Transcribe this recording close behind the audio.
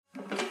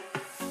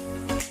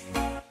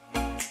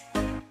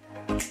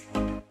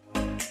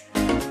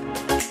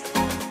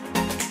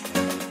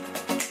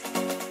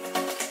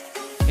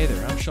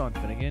Sean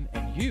Finnegan,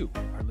 and you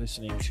are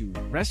listening to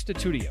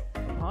Restitutio, a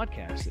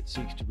podcast that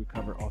seeks to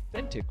recover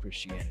authentic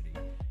Christianity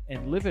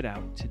and live it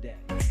out today.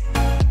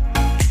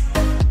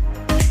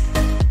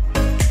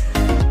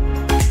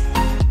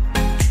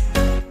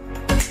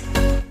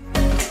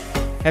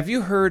 Have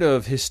you heard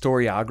of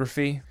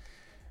historiography?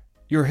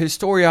 Your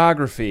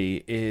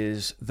historiography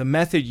is the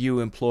method you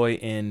employ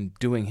in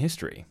doing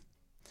history.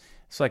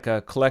 It's like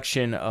a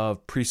collection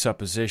of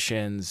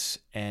presuppositions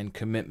and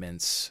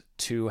commitments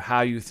to how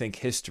you think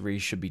history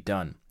should be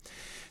done.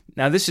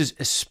 Now, this is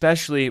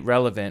especially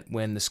relevant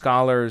when the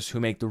scholars who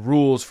make the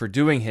rules for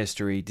doing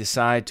history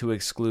decide to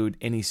exclude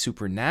any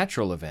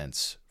supernatural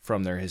events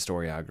from their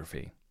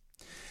historiography.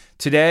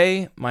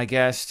 Today, my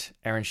guest,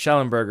 Aaron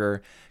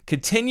Shelenberger,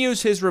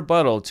 continues his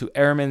rebuttal to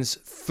Ehrman's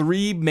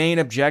three main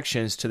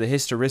objections to the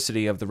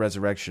historicity of the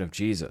resurrection of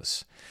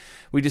Jesus.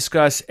 We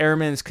discuss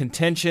Ehrman's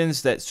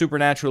contentions that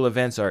supernatural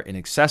events are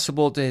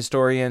inaccessible to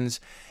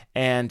historians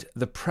and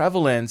the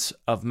prevalence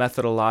of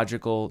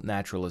methodological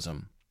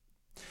naturalism.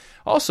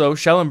 Also,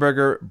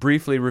 Shelenberger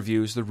briefly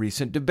reviews the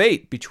recent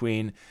debate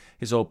between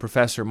his old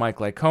professor Mike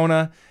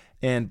Licona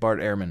and Bart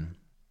Ehrman.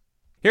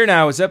 Here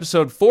now is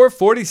episode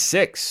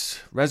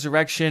 446,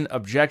 Resurrection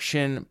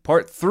Objection,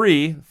 Part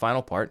 3,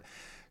 final part,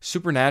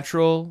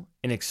 Supernatural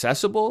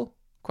Inaccessible, ?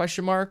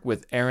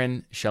 With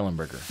Aaron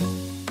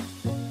Shelenberger.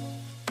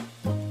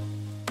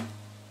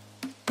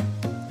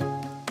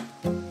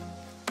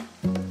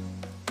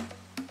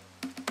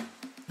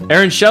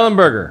 Aaron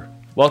Shelenberger,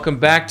 welcome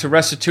back to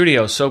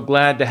Restitutio. So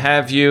glad to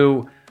have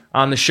you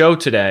on the show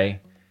today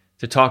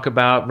to talk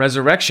about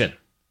resurrection.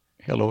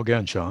 Hello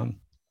again,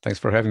 Sean. Thanks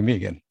for having me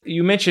again.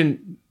 You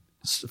mentioned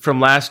from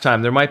last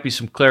time there might be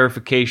some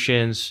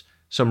clarifications,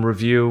 some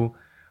review.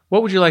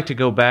 What would you like to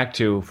go back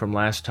to from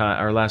last time,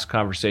 our last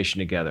conversation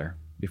together,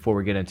 before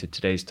we get into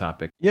today's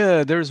topic?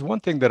 Yeah, there's one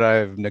thing that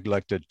I've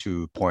neglected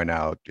to point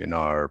out in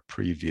our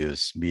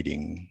previous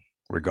meeting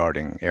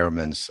regarding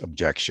Ehrman's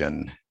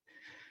objection.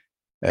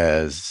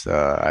 As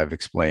I've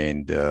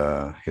explained,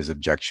 his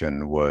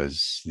objection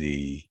was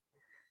the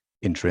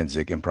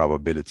intrinsic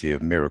improbability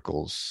of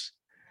miracles,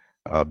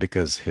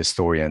 because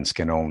historians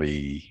can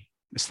only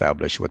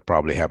establish what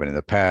probably happened in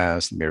the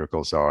past.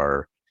 Miracles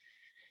are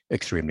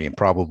extremely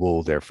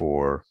improbable,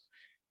 therefore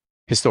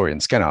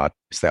historians cannot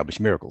establish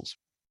miracles.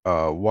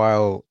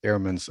 While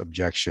Ehrman's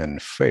objection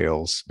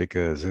fails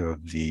because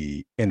of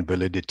the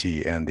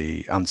invalidity and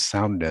the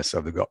unsoundness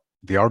of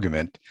the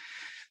argument,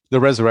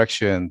 the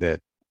resurrection that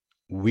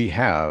we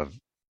have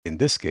in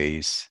this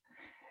case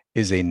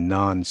is a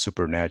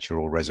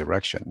non-supernatural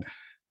resurrection,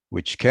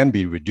 which can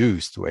be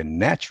reduced to a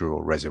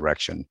natural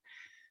resurrection.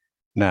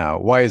 Now,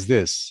 why is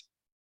this?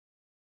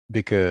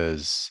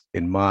 Because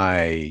in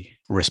my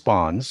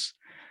response,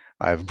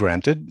 I've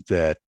granted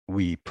that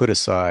we put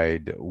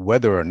aside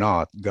whether or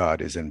not God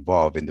is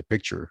involved in the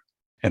picture.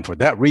 And for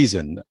that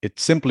reason, it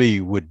simply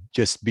would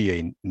just be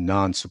a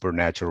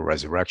non-supernatural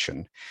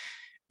resurrection.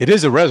 It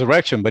is a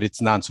resurrection, but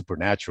it's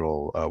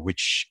non-supernatural,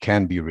 which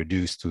can be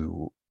reduced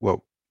to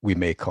what we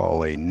may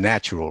call a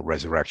natural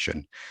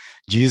resurrection.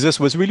 Jesus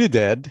was really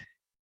dead,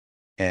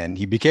 and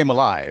he became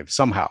alive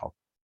somehow,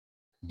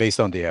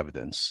 based on the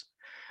evidence.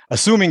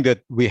 Assuming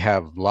that we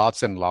have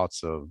lots and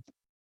lots of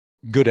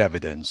good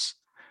evidence,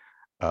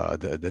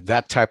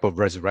 that type of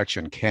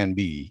resurrection can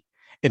be,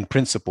 in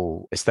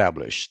principle,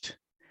 established.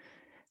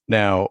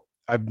 Now,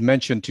 I've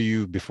mentioned to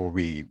you before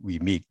we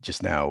meet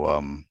just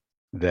now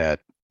that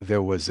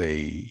there was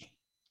a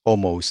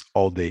almost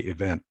all-day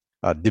event,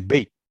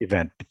 debate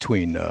event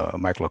between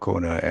Mike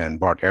Licona and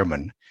Bart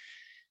Ehrman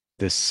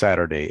this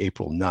Saturday,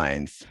 April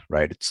 9th,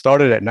 right? It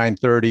started at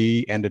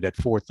 9:30, ended at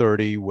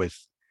 4:30 with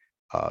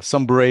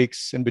some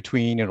breaks in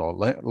between,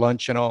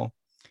 lunch and all.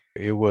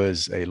 It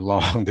was a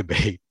long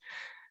debate.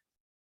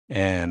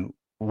 And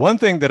one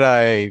thing that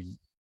I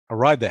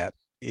arrived at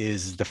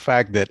is the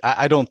fact that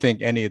I don't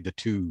think any of the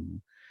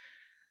two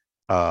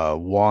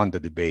won the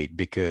debate,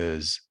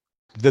 because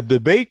the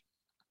debate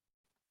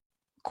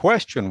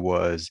question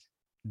was,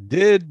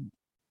 did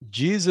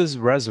Jesus'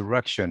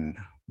 resurrection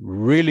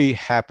really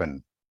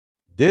happen?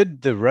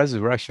 Did the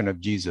resurrection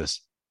of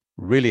Jesus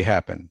really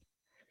happen?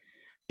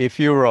 If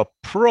you're a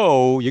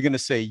pro, you're going to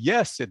say,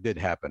 yes, it did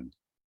happen.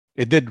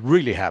 It did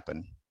really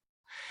happen.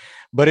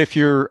 But if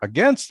you're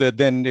against it,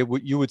 then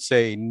you would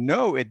say,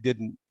 no, it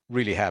didn't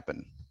really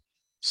happen.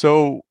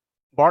 So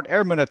Bart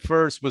Ehrman at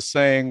first was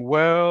saying,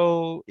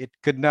 well, it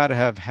could not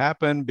have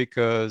happened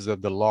because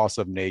of the loss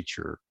of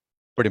nature.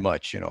 Pretty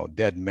much,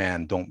 dead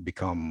men don't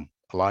become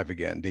alive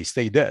again. They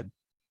stay dead.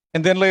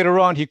 And then later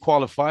on, he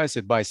qualifies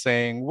it by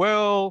saying,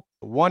 well,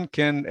 one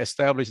can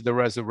establish the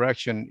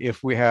resurrection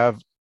if we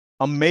have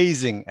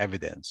amazing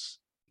evidence.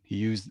 He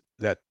used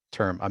that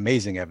term,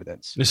 amazing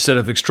evidence. Instead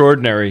of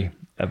extraordinary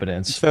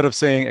evidence. Instead of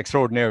saying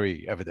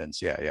extraordinary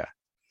evidence. Yeah.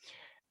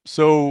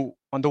 So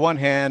on the one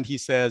hand, he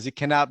says it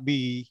cannot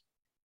be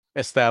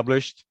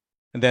established.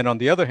 And then on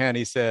the other hand,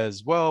 he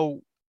says,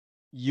 well,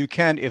 you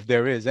can if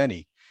there is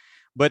any.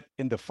 But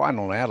in the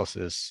final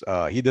analysis,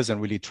 he doesn't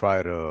really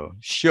try to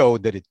show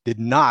that it did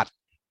not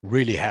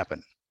really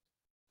happen.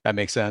 That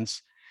makes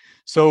sense.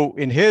 So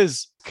in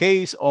his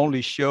case,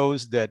 only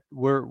shows that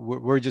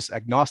we're just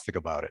agnostic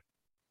about it.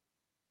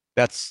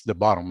 That's the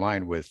bottom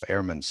line with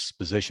Ehrman's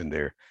position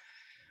there.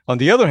 On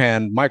the other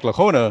hand, Mike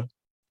Lacona,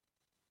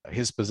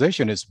 his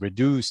position is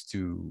reduced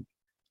to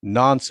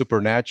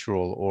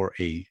non-supernatural or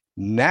a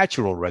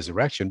natural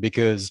resurrection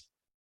because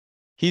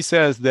he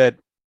says that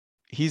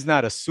he's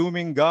not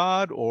assuming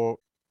God or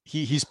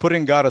he's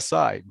putting God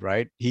aside,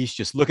 right? He's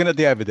just looking at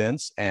the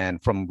evidence.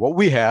 And from what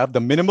we have,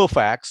 the minimal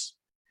facts,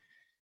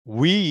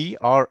 we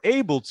are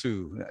able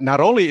to, not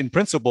only in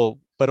principle,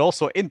 but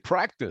also in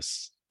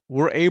practice,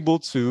 we're able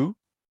to,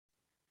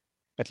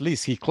 at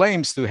least he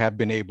claims to have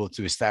been able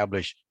to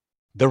establish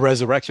the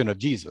resurrection of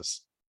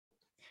Jesus.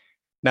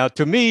 Now,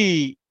 to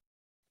me,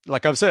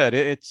 like I've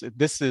said,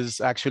 this is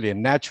actually a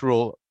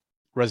natural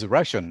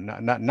resurrection,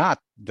 not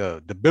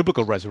the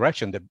biblical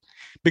resurrection.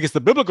 Because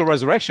the biblical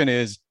resurrection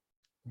is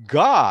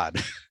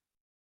God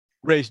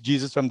raised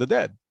Jesus from the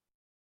dead.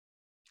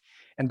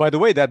 And by the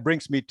way, that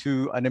brings me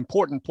to an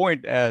important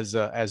point as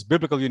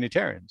biblical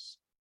Unitarians.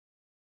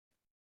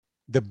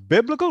 The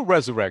biblical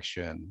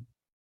resurrection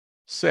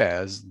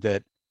says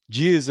that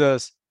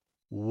Jesus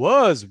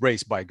was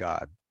raised by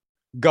God.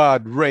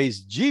 God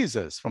raised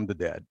Jesus from the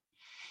dead.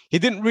 He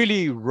didn't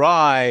really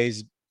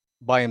rise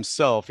by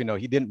himself.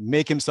 He didn't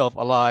make himself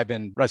alive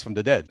and rise from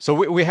the dead. So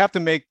we have to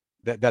make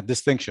that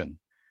distinction.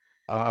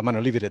 I'm going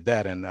to leave it at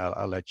that, and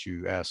I'll let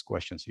you ask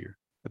questions here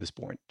at this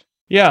point.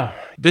 Yeah,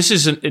 this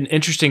is an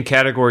interesting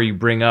category you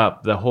bring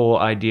up, the whole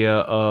idea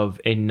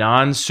of a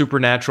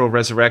non-supernatural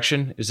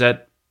resurrection.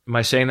 Am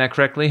I saying that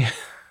correctly?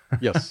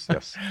 Yes.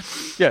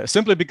 Yeah,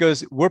 simply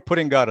because we're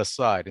putting God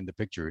aside in the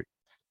picture.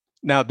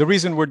 Now, the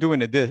reason we're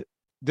doing it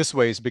this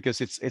way is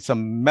because it's a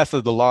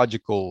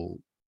methodological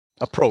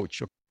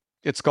approach.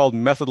 It's called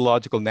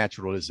methodological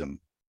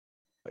naturalism.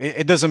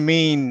 It doesn't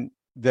mean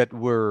that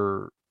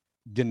we're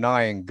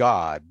denying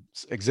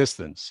God's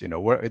existence.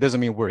 It doesn't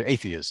mean we're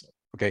atheists.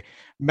 Okay,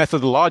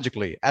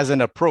 methodologically, as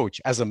an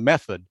approach, as a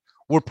method,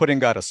 we're putting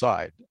God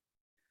aside.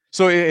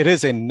 So it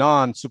is a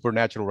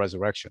non-supernatural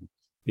resurrection.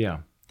 Yeah.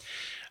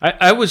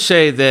 I would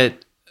say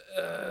that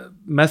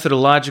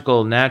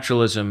methodological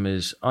naturalism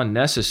is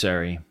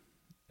unnecessary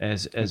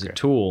as a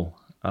tool.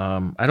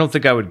 I don't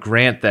think I would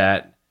grant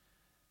that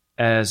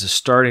as a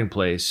starting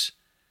place,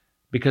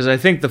 because I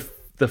think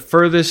the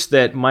furthest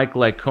that Mike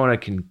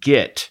Lacona can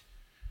get,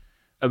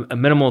 a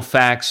minimal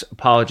facts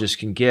apologist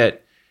can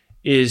get,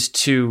 is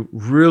to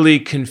really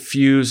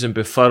confuse and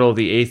befuddle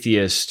the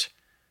atheist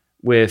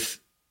with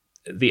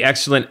the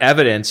excellent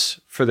evidence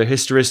for the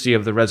historicity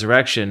of the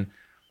resurrection.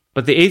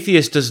 But the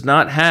atheist does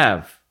not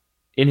have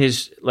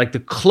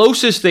the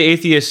closest the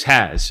atheist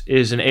has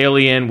is an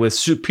alien with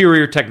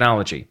superior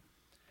technology.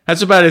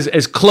 That's about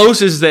as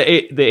close as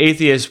the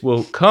atheist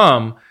will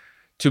come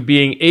to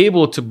being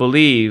able to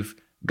believe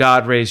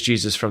God raised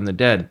Jesus from the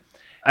dead.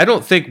 I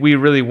don't think we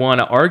really want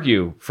to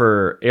argue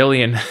for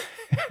alien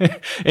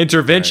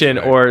intervention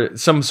right. Or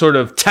some sort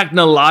of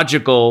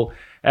technological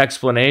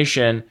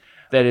explanation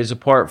that is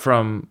apart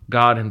from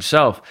God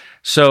himself.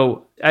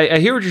 So I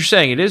hear what you're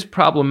saying. It is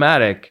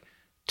problematic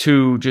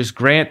to just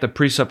grant the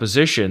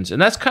presuppositions. And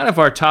that's kind of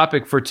our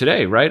topic for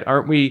today, right?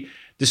 Aren't we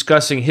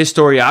discussing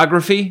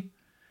historiography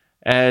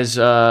as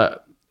the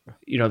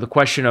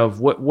question of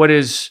what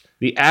is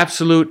the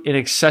absolute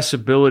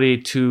inaccessibility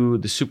to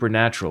the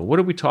supernatural? What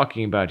are we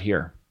talking about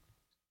here?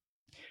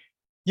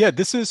 Yeah,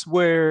 this is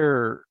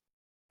where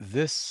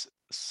this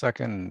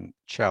second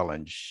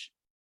challenge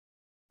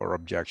or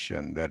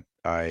objection that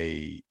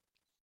I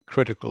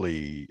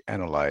critically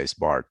analyze,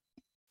 Bart,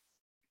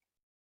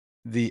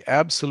 the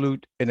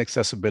absolute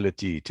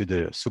inaccessibility to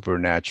the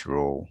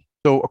supernatural.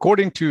 So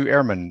according to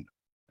Ehrman,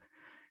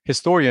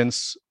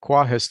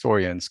 qua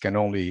historians can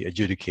only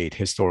adjudicate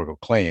historical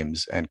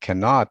claims and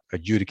cannot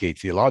adjudicate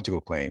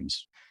theological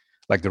claims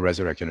like the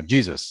resurrection of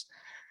Jesus.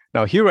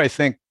 Now here I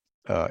think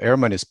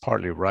Ehrman is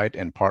partly right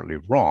and partly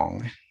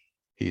wrong.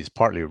 He's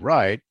partly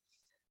right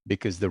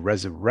because the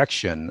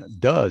resurrection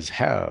does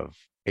have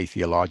a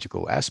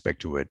theological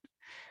aspect to it.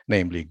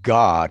 Namely,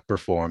 God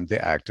performed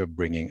the act of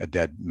bringing a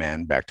dead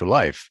man back to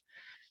life.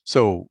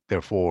 So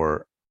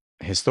therefore,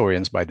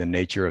 historians, by the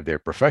nature of their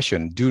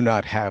profession, do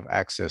not have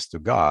access to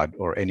God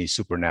or any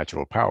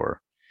supernatural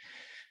power.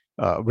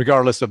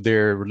 Regardless of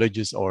their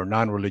religious or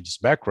non-religious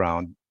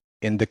background,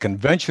 in the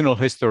conventional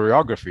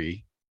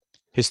historiography,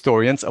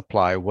 historians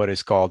apply what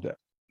is called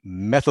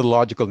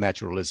methodological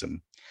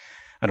naturalism,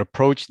 an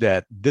approach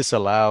that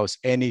disallows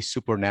any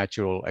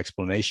supernatural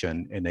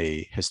explanation in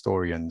a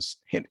historian's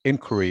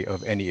inquiry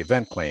of any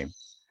event claim.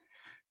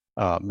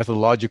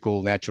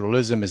 Methodological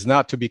naturalism is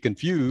not to be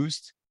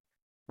confused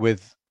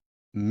with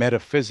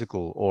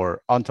metaphysical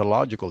or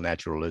ontological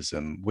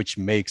naturalism, which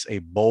makes a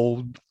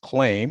bold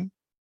claim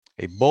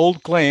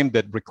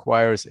that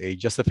requires a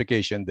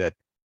justification that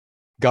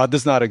God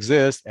does not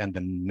exist and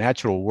the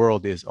natural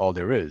world is all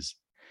there is.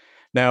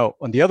 Now,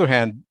 on the other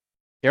hand,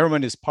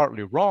 Ehrman is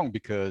partly wrong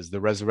because the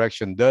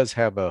resurrection does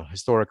have a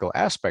historical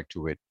aspect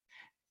to it,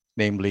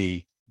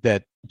 namely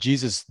that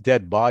Jesus'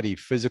 dead body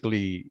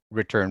physically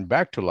returned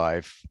back to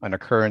life, an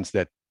occurrence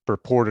that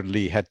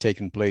purportedly had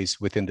taken place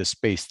within the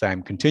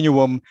space-time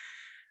continuum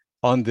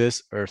on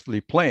this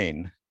earthly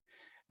plane.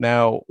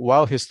 Now,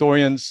 while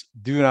historians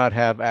do not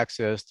have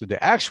access to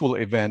the actual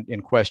event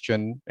in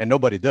question, and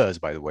nobody does,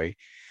 by the way,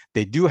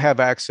 they do have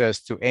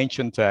access to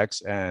ancient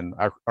texts and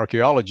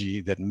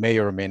archaeology that may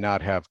or may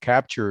not have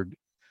captured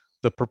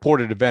the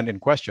purported event in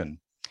question.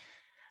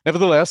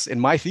 Nevertheless, in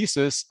my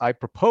thesis, I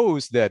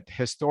propose that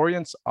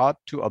historians ought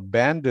to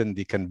abandon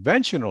the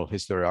conventional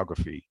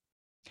historiography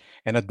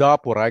and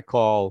adopt what I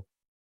call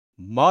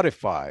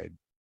modified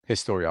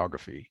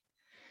historiography.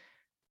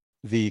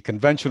 The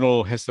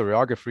conventional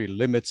historiography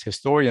limits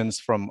historians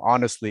from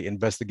honestly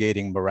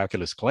investigating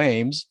miraculous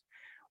claims,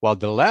 while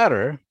the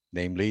latter,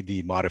 namely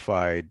the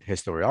modified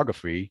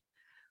historiography,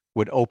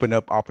 would open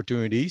up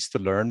opportunities to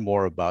learn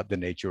more about the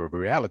nature of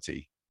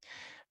reality.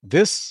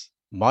 This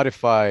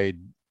modified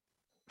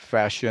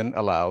fashion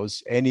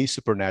allows any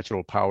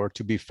supernatural power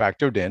to be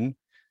factored in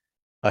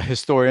a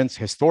historian's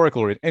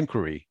historical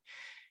inquiry.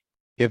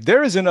 If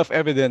there is enough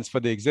evidence for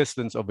the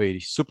existence of a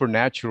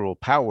supernatural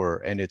power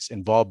and its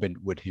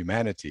involvement with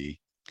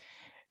humanity,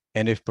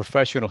 and if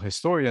professional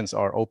historians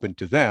are open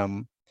to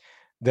them,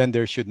 then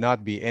there should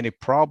not be any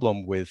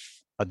problem with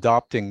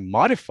adopting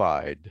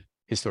modified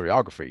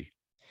historiography.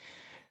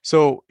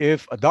 So,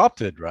 if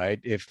adopted, right,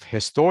 if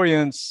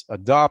historians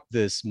adopt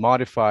this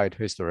modified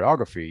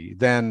historiography,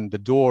 then the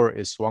door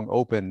is swung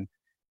open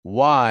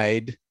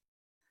wide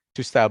to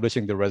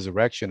establishing the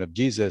resurrection of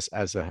Jesus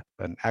as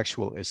an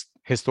actual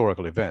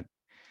historical event.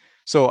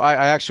 So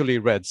I actually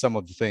read some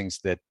of the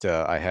things that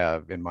I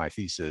have in my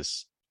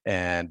thesis,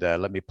 and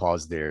let me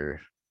pause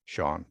there,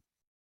 Sean.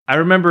 I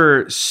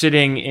remember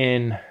sitting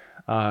in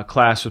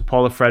class with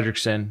Paula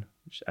Fredrickson.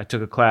 I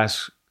took a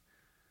class,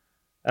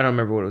 I don't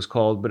remember what it was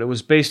called, but it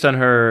was based on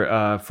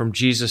her From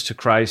Jesus to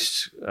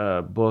Christ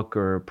book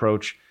or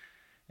approach.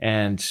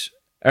 And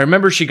I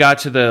remember she got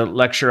to the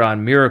lecture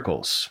on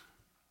miracles.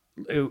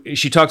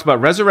 She talked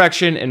about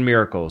resurrection and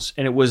miracles,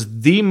 and it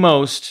was the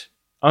most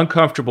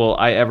uncomfortable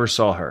I ever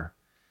saw her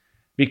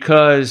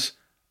because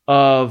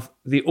of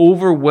the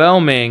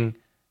overwhelming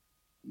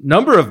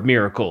number of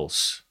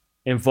miracles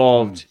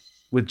involved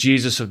with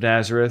Jesus of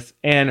Nazareth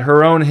and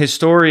her own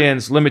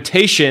historian's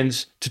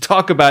limitations to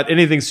talk about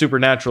anything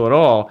supernatural at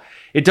all.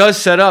 It does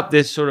set up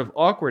this sort of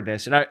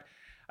awkwardness. And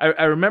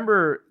I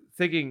remember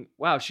thinking,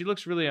 wow, she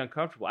looks really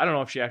uncomfortable. I don't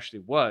know if she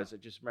actually was.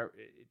 It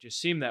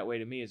just seemed that way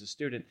to me as a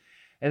student.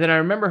 And then I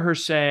remember her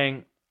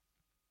saying,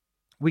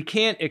 we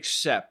can't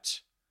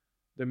accept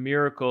the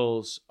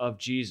miracles of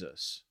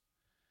Jesus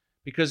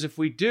because if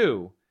we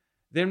do,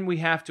 then we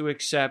have to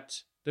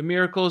accept the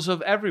miracles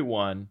of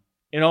everyone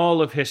in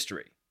all of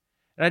history.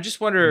 And I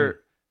just wonder,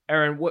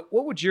 Aaron, what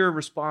would your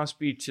response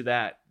be to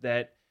that?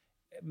 That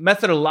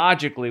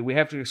methodologically, we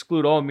have to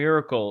exclude all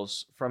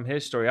miracles from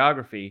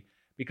historiography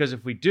because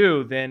if we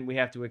do, then we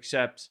have to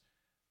accept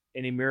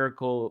any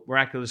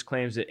miraculous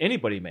claims that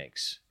anybody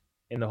makes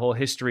in the whole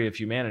history of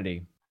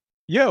humanity.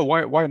 Yeah,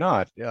 why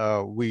not?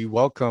 We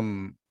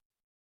welcome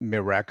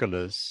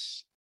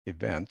miraculous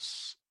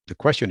events. The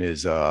question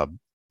is, are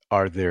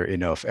there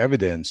enough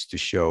evidence to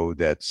show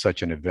that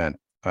such an event,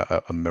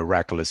 a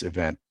miraculous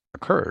event,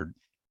 occurred?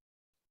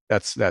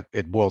 That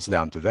it boils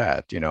down to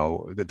that. You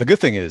know, the good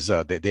thing is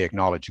they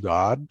acknowledge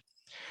God,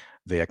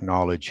 they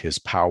acknowledge His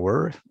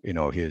power, you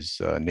know, His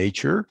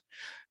nature.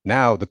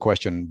 Now the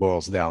question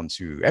boils down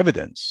to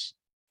evidence.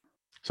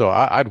 So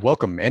I'd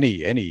welcome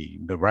any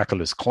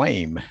miraculous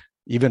claim,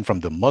 even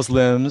from the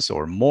Muslims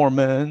or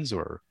Mormons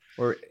or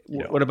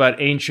what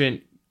about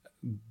ancient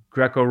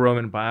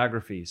Greco-Roman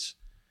biographies?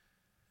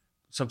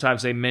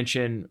 Sometimes they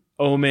mention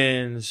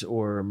omens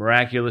or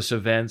miraculous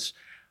events.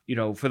 You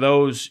know, for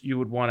those you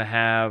would want to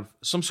have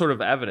some sort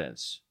of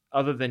evidence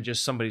other than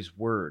just somebody's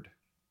word,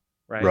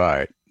 right?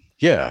 Right.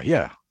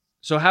 Yeah.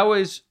 So how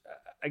is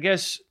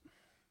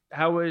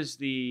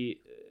the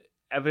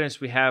evidence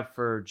we have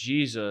for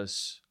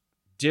Jesus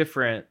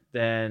different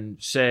than,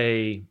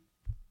 say,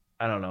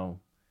 I don't know,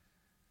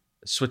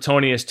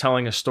 Suetonius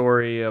telling a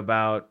story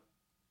about,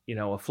 you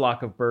know, a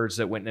flock of birds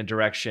that went in a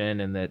direction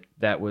and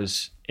that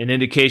was an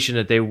indication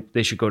that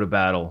they should go to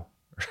battle.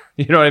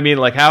 You know what I mean?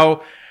 Like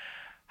how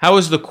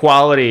is the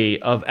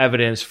quality of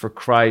evidence for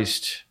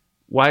Christ?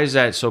 Why is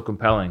that so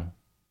compelling?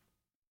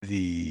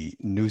 The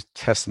New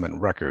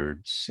Testament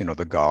records, you know,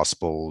 the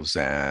Gospels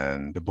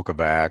and the book of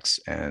Acts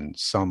and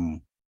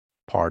some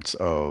parts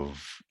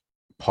of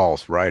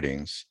Paul's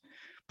writings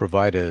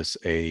provide us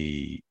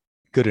a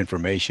good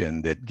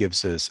information that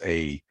gives us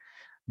a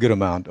good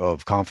amount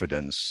of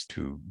confidence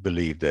to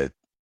believe that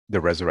the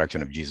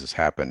resurrection of Jesus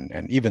happened,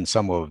 and even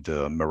some of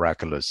the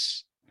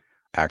miraculous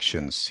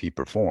actions he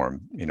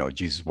performed. You know,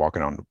 Jesus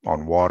walking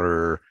on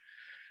water,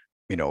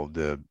 you know,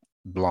 the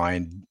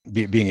blind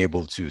being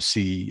able to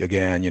see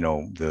again, you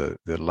know, the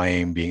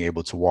lame being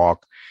able to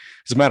walk.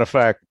 As a matter of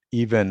fact,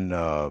 even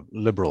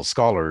liberal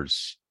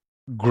scholars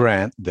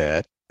grant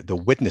that the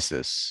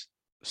witnesses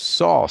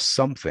saw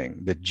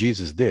something that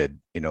Jesus did.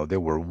 You know, there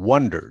were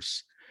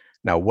wonders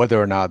Now,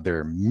 whether or not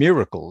they're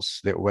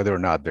miracles, whether or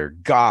not they're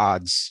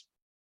gods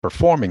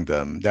performing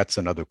them, that's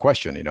another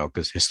question,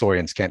 because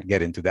historians can't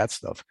get into that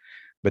stuff.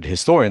 But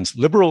historians,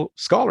 liberal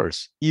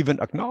scholars, even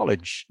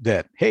acknowledge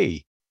that,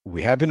 hey,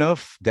 we have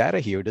enough data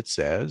here that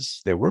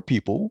says there were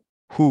people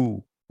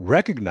who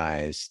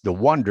recognize the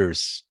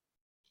wonders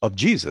of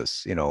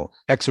Jesus,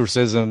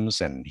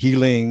 exorcisms and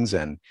healings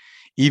and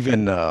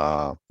even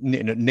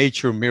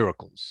nature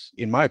miracles.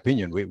 In my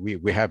opinion,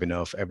 we have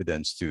enough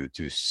evidence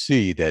to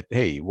see that,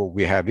 hey, what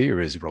we have here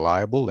is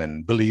reliable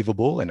and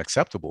believable and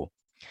acceptable.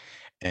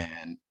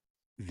 And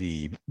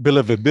the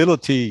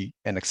believability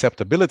and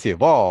acceptability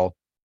of all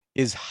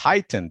is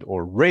heightened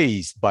or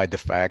raised by the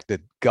fact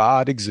that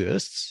God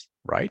exists,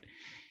 right?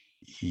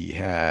 He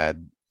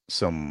had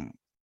some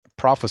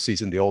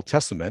prophecies in the Old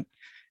Testament.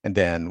 And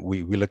then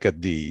we look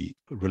at the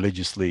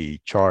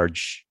religiously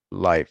charged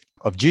life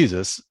of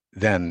Jesus,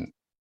 then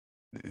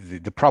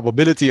the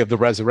probability of the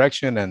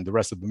resurrection and the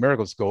rest of the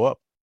miracles go up.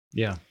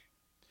 Yeah.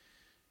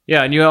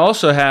 Yeah. And you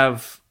also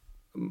have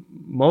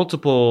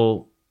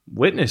multiple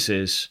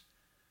witnesses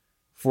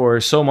for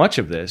so much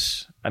of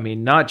this. I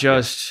mean, not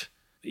just,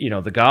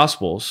 the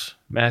Gospels,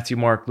 Matthew,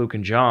 Mark, Luke,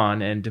 and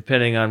John, and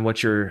depending on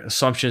what your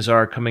assumptions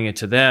are coming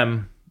into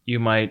them, you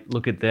might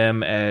look at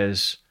them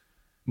as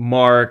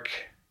Mark,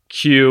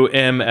 Q,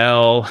 M,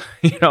 L,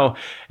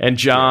 and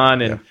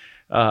John. Yeah,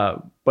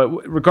 and but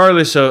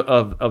regardless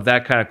of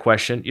that kind of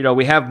question,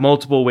 we have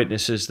multiple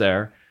witnesses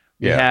there.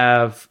 We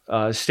have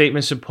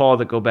statements in Paul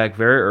that go back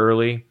very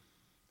early.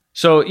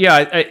 So,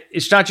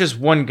 it's not just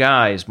one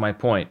guy is my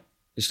point.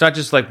 It's not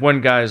just like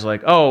one guy's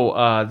like,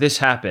 this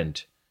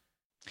happened.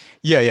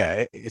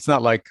 Yeah. It's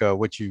not like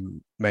what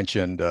you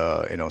mentioned,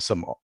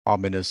 some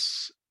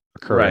ominous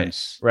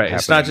occurrence. Right.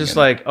 It's not just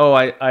like,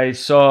 I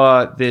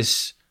saw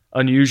this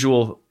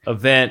unusual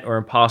event or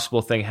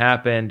impossible thing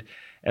happened,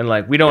 and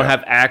like we don't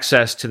have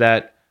access to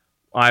that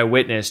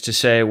eyewitness to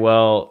say,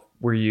 well,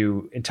 were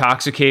you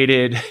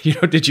intoxicated?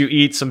 Did you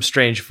eat some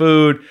strange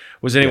food?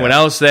 Was anyone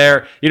else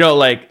there?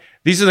 Like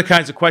these are the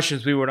kinds of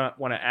questions we would not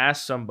want to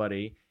ask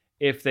somebody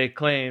if they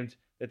claimed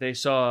that they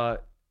saw,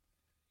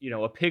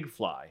 a pig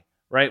fly,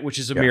 right? Which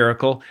is a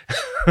miracle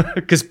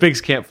because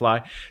pigs can't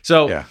fly.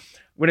 So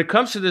when it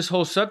comes to this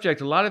whole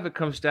subject, a lot of it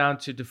comes down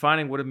to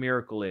defining what a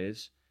miracle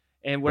is.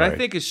 And what I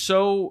think is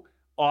so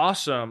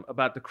awesome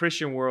about the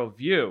Christian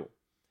worldview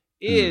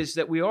is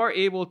that we are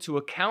able to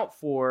account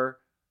for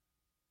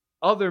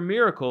other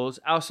miracles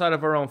outside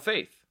of our own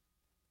faith.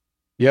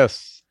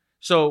 Yes.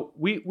 So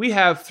we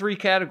have three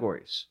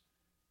categories,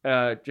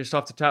 just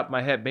off the top of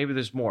my head. Maybe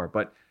there's more,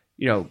 but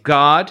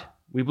God,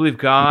 we believe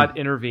God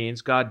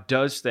intervenes, God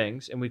does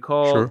things, and we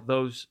call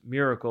those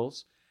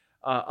miracles.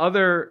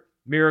 Other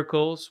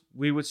miracles,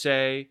 we would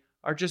say,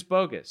 are just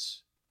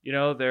bogus.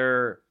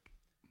 They're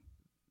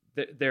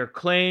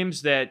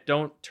claims that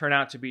don't turn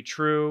out to be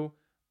true,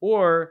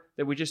 or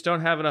that we just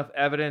don't have enough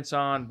evidence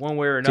on one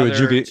way or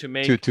another to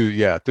make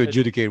to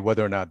adjudicate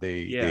whether or not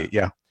they.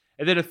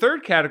 And then a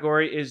third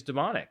category is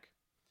demonic.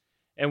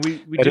 And we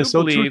that do is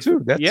so believe,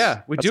 true too.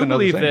 we do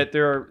believe that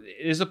there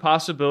is a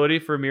possibility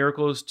for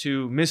miracles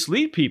to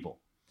mislead people.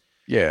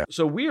 Yeah.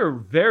 So we are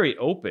very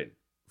open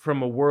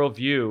from a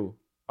worldview.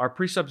 Our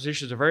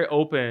presuppositions are very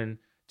open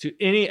to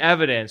any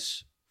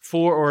evidence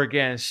for or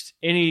against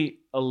any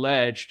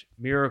alleged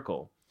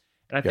miracle.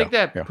 And I think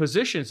that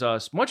positions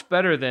us much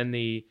better than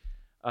the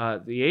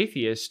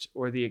atheist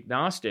or the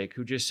agnostic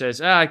who just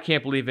says, I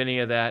can't believe any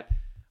of that.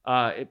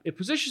 It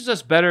positions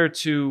us better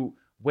to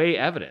weigh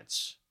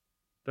evidence.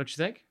 Don't you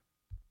think?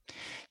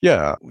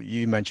 Yeah,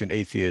 you mentioned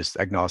atheist,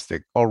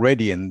 agnostic.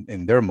 Already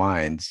in their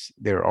minds,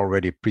 they're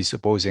already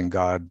presupposing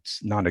God's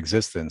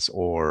non-existence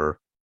or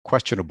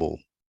questionable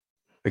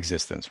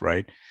existence,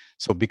 right?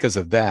 So because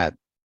of that,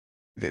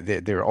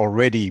 they're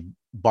already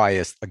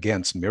biased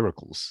against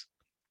miracles.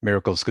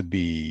 Miracles could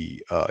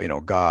be,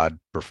 God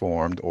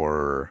performed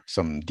or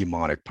some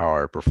demonic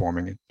power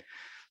performing it.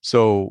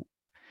 So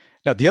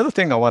now the other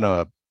thing I want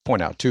to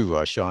point out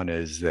too, Sean,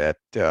 is that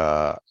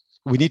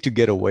we need to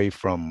get away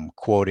from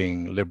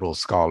quoting liberal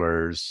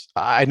scholars.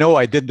 I know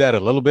I did that a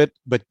little bit,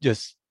 but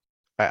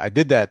I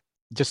did that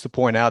just to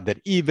point out that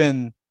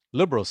even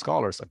liberal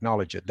scholars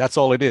acknowledge it. That's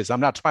all it is. I'm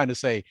not trying to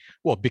say,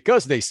 well,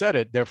 because they said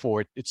it,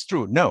 therefore it's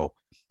true. No,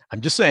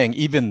 I'm just saying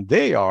even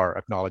they are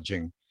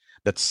acknowledging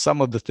that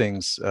some of the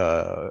things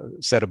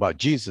said about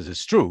Jesus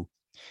is true.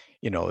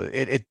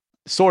 It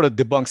sort of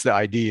debunks the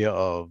idea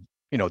of,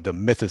 the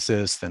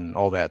mythicists and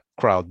all that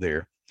crowd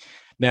there.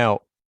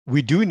 Now,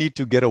 we do need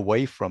to get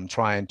away from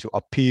trying to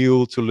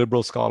appeal to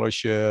liberal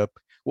scholarship.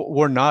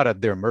 We're not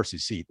at their mercy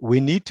seat. We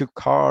need to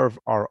carve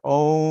our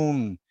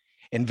own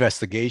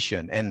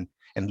investigation. And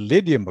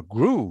Lydia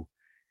McGrew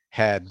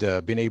had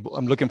been able,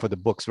 I'm looking for the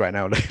books right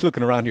now,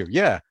 looking around here.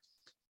 Yeah,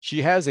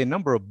 she has a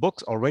number of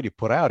books already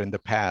put out in the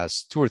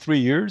past 2 or 3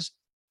 years.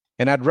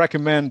 And I'd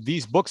recommend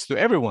these books to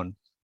everyone.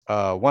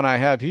 One I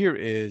have here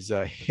is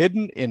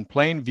Hidden in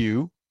Plain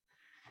View.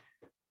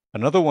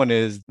 Another one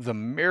is The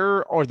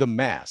Mirror or the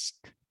Mask.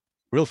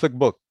 Real thick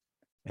book.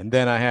 And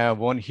then I have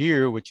one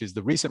here, which is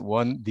the recent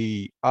one,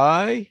 The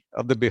Eye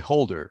of the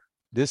Beholder.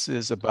 This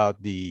is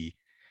about the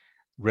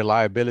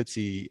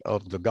reliability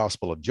of the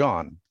Gospel of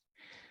John.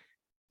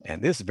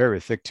 And this is very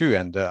thick too.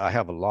 And I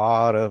have a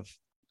lot of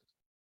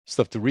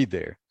stuff to read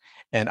there.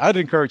 And I'd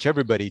encourage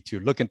everybody to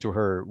look into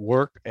her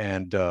work.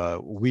 And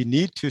we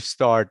need to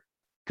start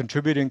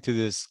contributing to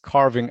this,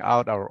 carving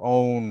out our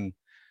own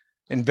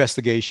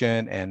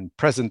investigation and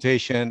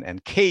presentation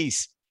and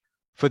case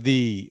for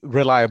the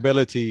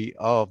reliability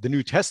of the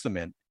New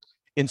Testament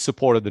in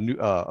support of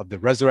the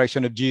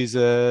resurrection of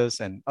Jesus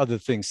and other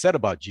things said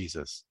about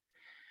Jesus,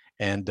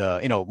 and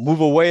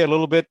move away a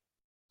little bit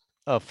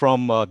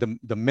from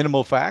the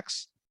minimal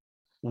facts,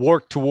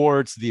 work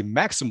towards the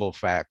maximal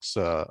facts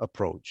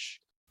approach.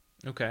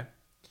 Okay.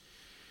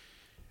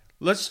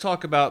 Let's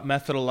talk about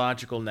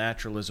methodological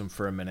naturalism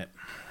for a minute.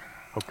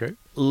 Okay.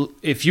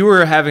 If you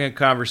were having a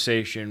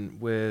conversation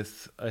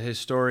with a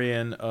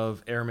historian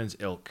of Ehrman's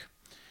ilk,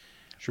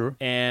 sure,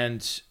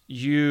 and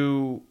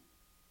you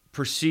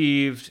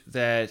perceived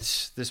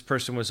that this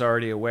person was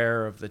already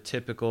aware of the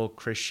typical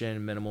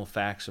Christian minimal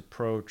facts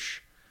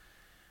approach,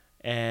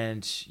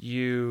 and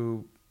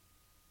you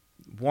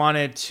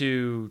wanted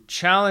to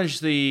challenge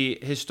the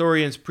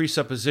historian's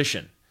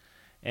presupposition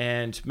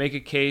and make a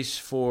case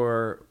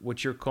for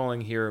what you're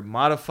calling here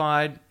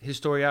modified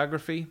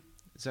historiography.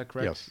 Is that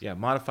correct? Yes. Yeah,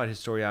 modified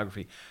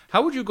historiography.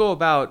 How would you go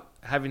about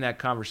having that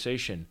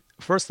conversation?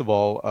 First of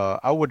all,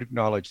 I would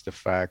acknowledge the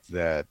fact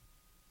that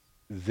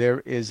there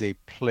is a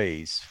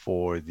place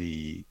for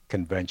the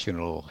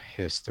conventional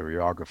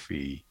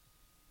historiography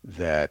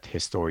that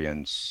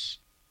historians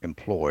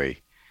employ.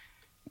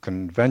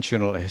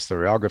 Conventional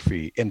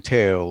historiography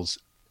entails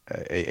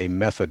a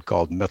method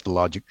called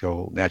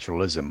methodological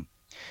naturalism.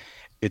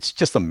 It's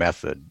just a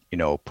method,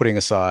 putting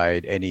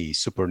aside any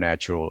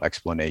supernatural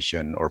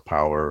explanation or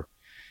power.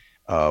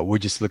 We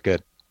just look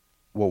at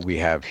what we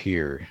have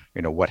here,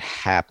 what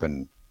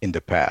happened in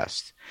the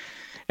past.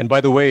 And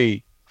by the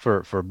way,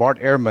 for Bart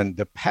Ehrman,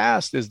 the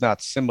past is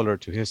not similar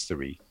to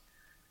history.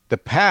 The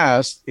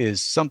past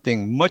is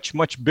something much,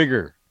 much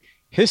bigger.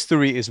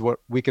 History is what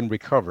we can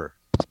recover,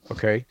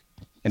 okay,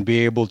 and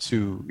be able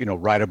to,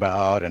 write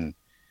about and,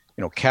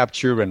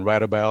 capture and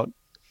write about.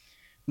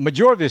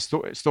 Majority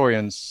of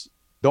historians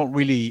don't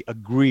really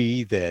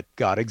agree that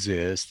God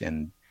exists,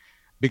 and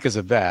because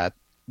of that,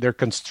 they're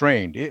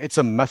constrained. It's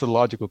a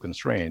methodological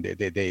constraint.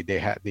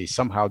 They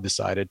somehow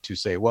decided to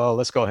say, well,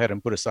 let's go ahead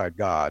and put aside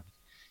God.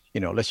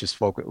 Let's just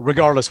focus,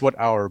 regardless what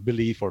our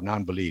belief or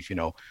non-belief,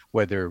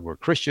 whether we're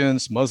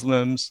Christians,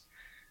 Muslims,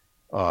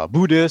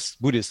 Buddhists.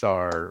 Buddhists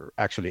are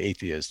actually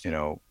atheists,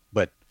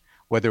 but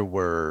whether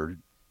we're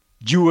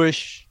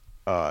Jewish,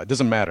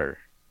 doesn't matter.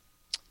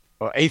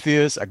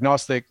 Atheist,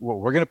 agnostic,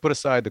 we're going to put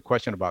aside the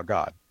question about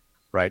God,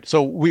 right?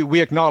 So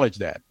we acknowledge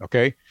that,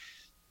 okay?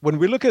 When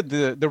we look at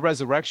the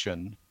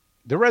resurrection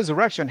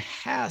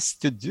has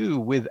to do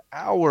with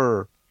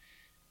our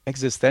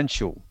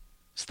existential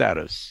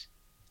status.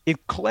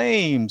 It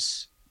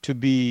claims to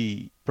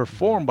be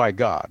performed by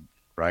God,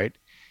 right?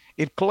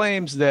 It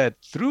claims that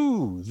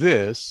through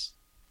this,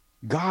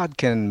 God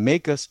can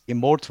make us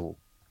immortal.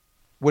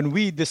 When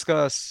we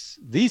discuss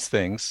these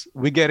things,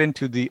 we get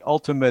into the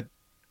ultimate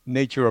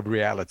nature of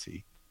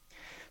reality.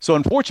 So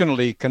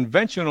unfortunately,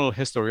 conventional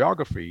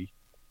historiography,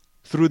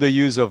 through the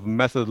use of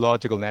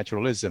methodological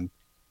naturalism,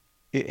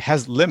 it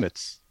has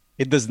limits.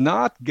 It does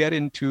not get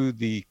into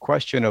the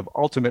question of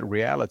ultimate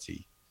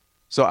reality.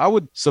 So I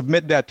would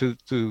submit that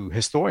to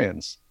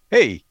historians.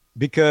 Hey,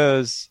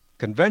 because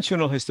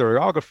conventional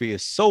historiography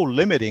is so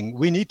limiting,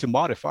 we need to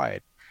modify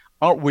it.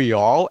 Aren't we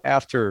all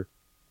after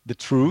the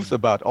truth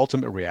about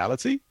ultimate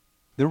reality?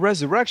 The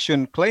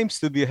resurrection claims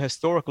to be a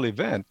historical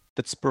event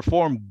that's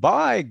performed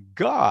by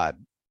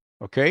God.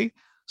 Okay,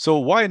 so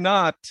why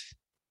not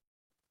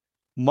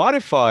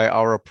modify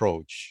our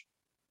approach?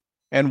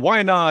 And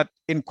why not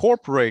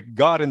incorporate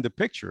God in the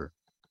picture?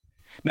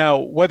 Now,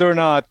 whether or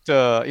not,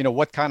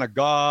 what kind of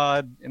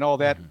God and all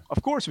that,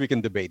 of course we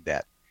can debate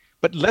that.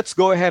 But let's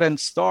go ahead and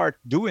start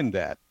doing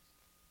that.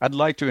 I'd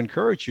like to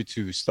encourage you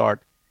to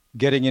start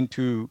getting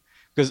into,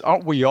 because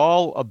aren't we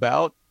all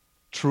about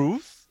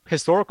truth?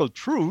 Historical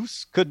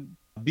truths could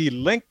be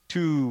linked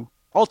to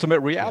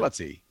ultimate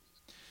reality.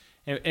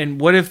 And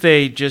what if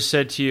they just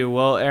said to you,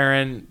 well,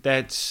 Aaron,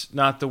 that's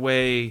not the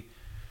way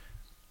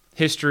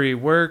history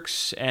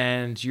works,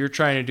 and you're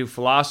trying to do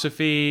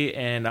philosophy,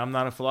 and I'm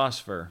not a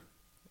philosopher?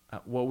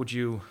 What would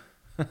you,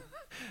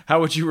 how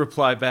would you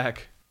reply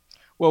back?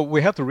 Well,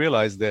 we have to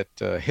realize that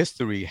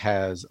history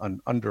has an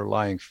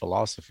underlying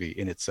philosophy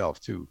in itself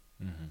too.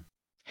 Mm-hmm.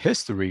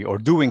 History, or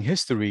doing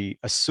history,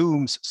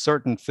 assumes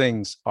certain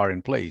things are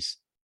in place.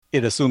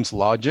 It assumes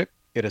logic.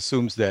 It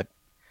assumes that,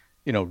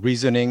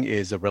 reasoning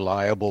is a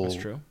reliable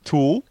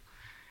tool.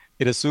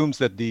 It assumes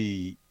that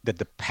the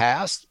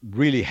past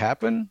really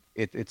happened.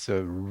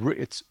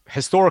 It's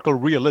historical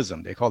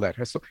realism. They call that.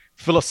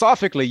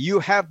 Philosophically, you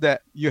have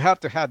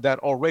to have that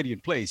already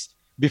in place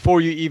before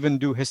you even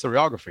do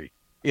historiography.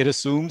 It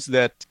assumes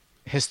that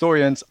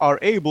historians are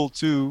able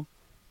to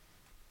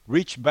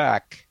reach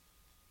back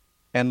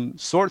and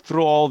sort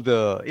through all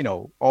the,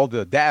 all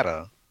the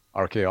data,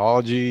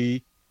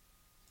 archaeology,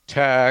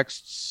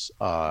 texts,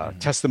 Mhm.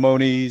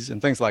 testimonies,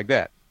 and things like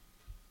that.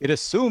 It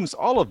assumes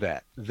all of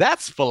that.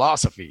 That's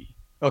philosophy.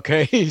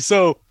 Okay.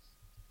 So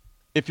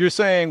if you're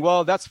saying,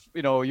 well, that's,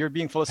 you're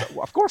being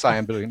philosophical, of course I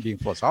am being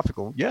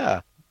philosophical.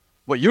 Yeah.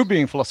 But you're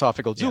being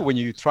philosophical too Yeah. when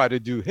you try to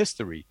do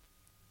history.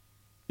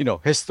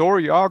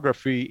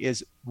 Historiography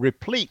is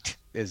replete,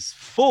 is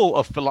full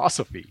of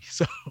philosophy.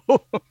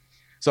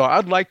 So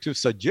I'd like to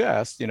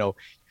suggest,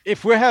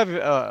 if we have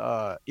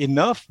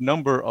enough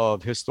number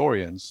of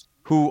historians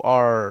who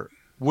are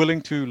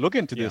willing to look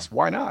into Yeah. this,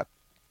 why not?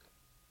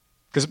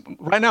 Because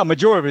right now,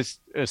 majority of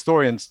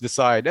historians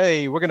decide,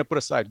 hey, we're going to put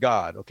aside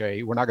God.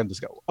 Okay, we're not going to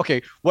discuss.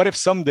 Okay, what if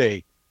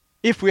someday,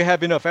 if we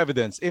have enough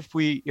evidence, if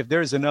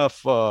there's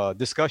enough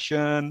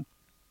discussion,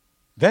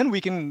 then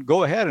we can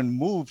go ahead and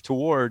move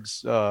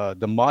towards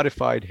the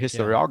modified Yeah.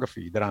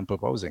 historiography that I'm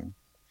proposing.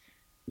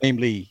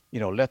 Namely,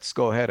 let's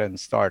go ahead and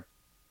start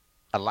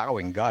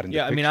allowing God in the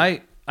Yeah. I mean,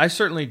 picture. I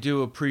certainly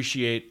do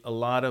appreciate a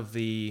lot of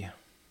the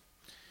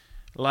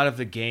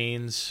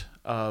gains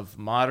of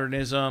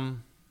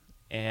modernism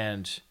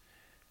and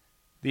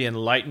the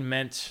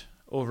Enlightenment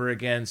over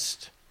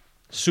against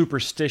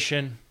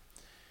superstition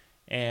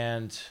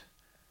and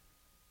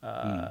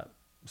Mm,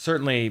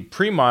 certainly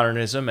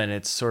pre-modernism and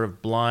its sort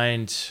of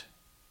blind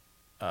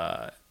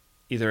uh,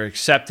 either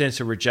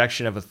acceptance or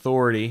rejection of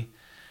authority.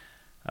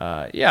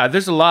 Yeah,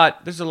 there's a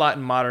lot. There's a lot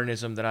in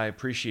modernism that I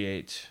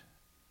appreciate,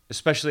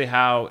 especially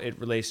how it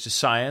relates to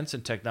science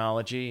and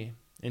technology,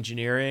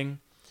 engineering,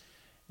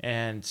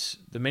 and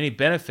the many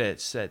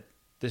benefits that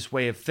this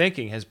way of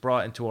thinking has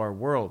brought into our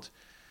world.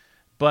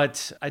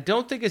 But I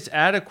don't think it's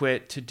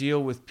adequate to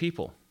deal with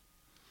people.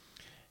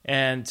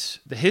 And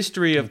the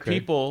history of okay.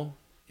 people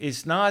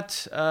is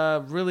not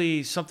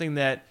really something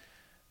that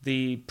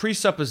the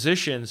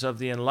presuppositions of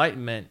the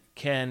Enlightenment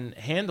can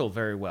handle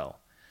very well.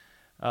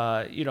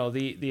 The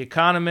Yeah.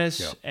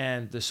 economists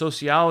and the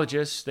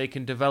sociologists, they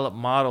can develop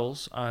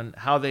models on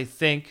how they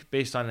think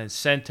based on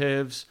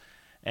incentives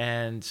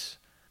and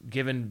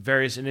given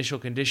various initial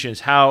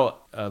conditions, how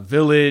a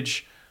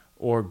village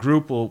or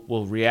group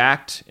will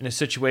react in a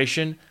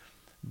situation.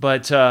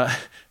 But Yeah.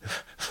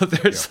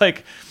 there's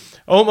like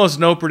almost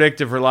no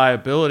predictive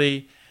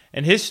reliability.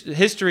 And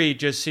history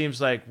just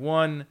seems like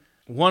one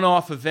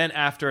off event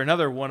after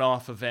another one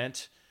off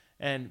event.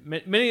 And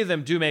many of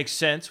them do make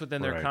sense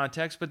within their Right.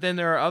 context, but then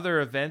there are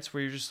other events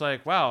where you're just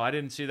like, wow, I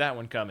didn't see that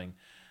one coming.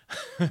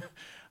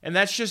 And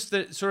that's just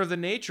the sort of the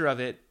nature of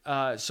it.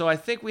 So I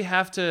think we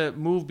have to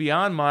move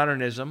beyond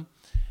modernism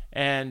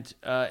and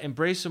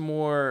embrace a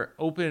more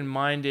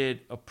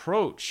open-minded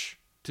approach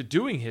to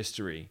doing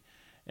history.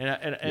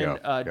 Yeah.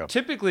 Yeah.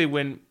 Typically,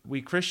 when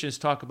we Christians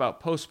talk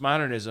about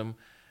postmodernism,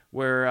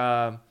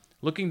 we're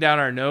looking down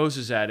our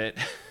noses at it,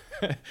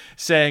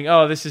 saying,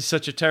 "Oh, this is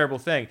such a terrible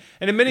thing."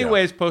 And in many Yeah.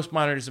 ways,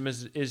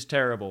 postmodernism is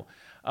terrible.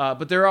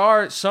 But there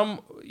are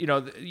some,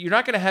 you're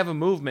not going to have a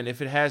movement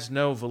if it has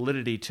no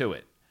validity to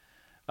it.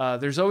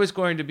 There's always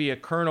going to be a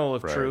kernel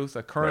of Right. truth, a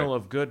Right. kernel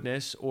of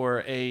goodness,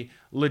 or a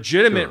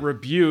legitimate Sure.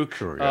 rebuke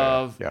Sure. Yeah. Yeah.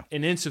 of Yeah.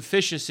 an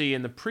insufficiency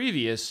in the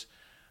previous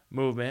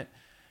movement.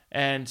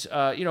 And,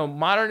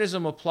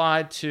 modernism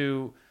applied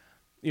to,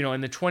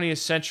 in the 20th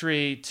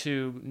century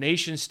to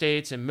nation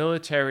states and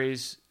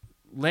militaries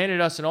landed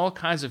us in all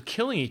kinds of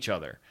killing each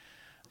other.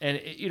 And,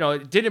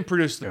 it didn't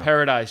produce the Yeah.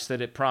 paradise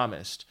that it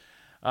promised.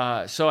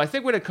 So I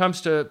think when it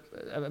comes to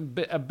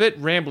a bit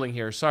rambling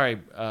here, sorry,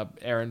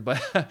 Aaron, but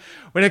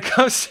when it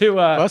comes to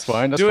That's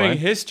fine. That's doing fine.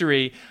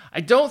 history, I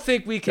don't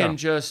think we Yeah. can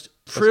just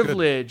That's good.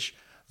 privilege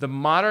the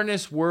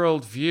modernist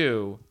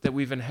worldview that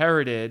we've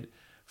inherited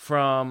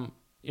from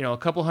a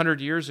couple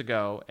hundred years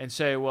ago and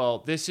say, well,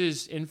 this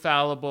is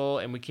infallible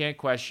and we can't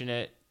question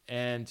it,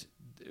 and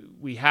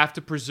we have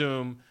to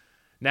presume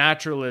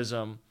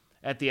naturalism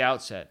at the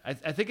outset. I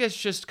think it's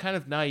just kind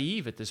of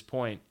naive at this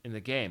point in the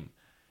game,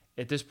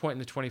 at this point in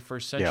the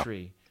 21st Yeah.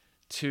 century,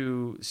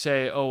 to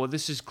say, oh, well,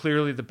 this is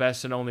clearly the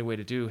best and only way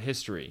to do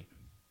history.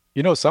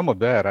 Some of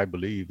that I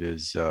believe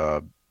is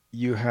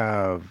you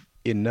have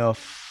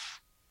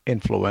enough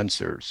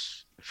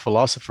influencers,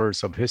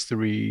 philosophers of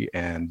history,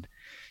 and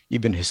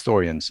even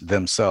historians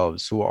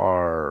themselves who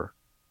are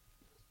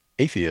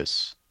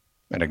atheists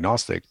and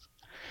agnostic,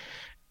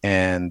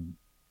 and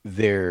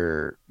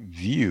their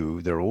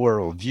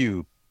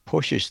worldview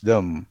pushes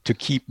them to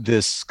keep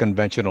this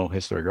conventional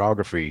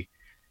historiography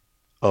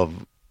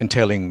of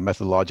entailing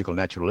methodological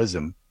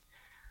naturalism.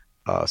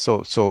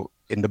 So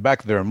in the back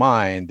of their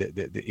mind,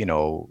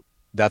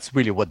 that's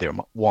really what they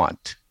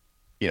want.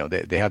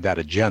 They have that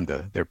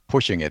agenda. They're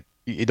pushing it.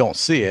 You don't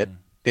see it.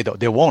 Mm-hmm.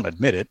 They won't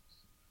admit it.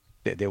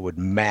 They would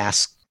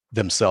mask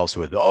themselves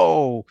with,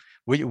 oh,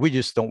 we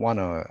just don't want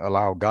to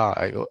allow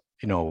God.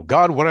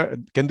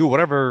 God can do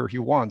whatever He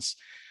wants.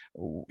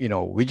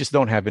 We just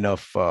don't have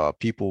enough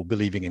people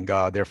believing in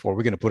God. Therefore,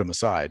 we're going to put Him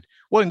aside.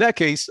 Well, in that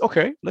case,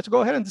 okay, let's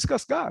go ahead and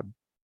discuss God.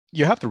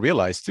 You have to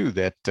realize too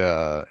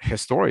that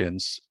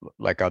historians,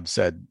 like I've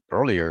said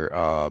earlier,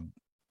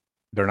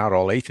 they're not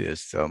all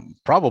atheists.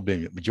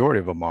 Probably the majority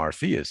of them are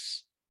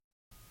theists.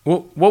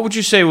 Well, what would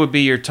you say would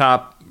be your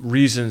top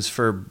reasons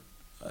for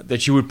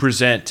that you would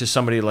present to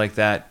somebody like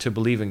that to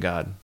believe in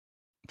God?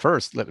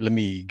 First, let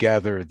me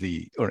gather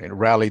or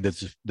rally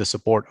the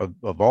support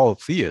of all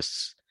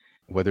theists,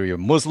 whether you're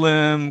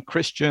Muslim,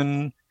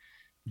 Christian,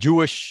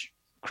 Jewish,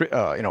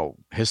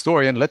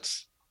 historian.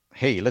 Let's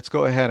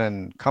go ahead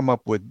and come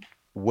up with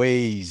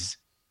ways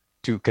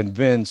to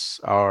convince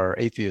our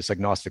atheist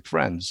agnostic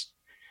friends.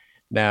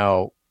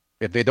 Now,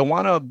 if they don't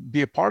want to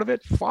be a part of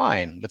it,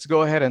 fine. Let's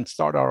go ahead and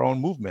start our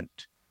own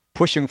movement,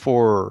 pushing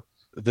for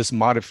this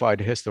modified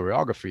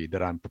historiography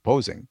that I'm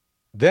proposing.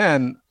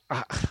 Then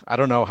I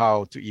don't know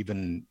how to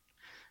even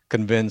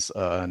convince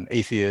an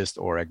atheist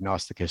or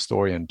agnostic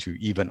historian to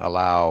even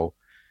allow,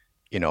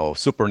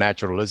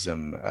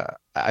 supernaturalism.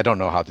 I don't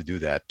know how to do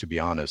that, to be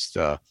honest.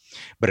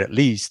 But at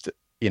least,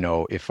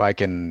 if I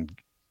can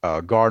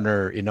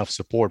garner enough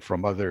support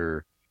from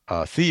other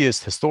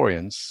theist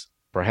historians,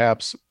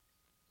 perhaps,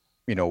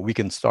 we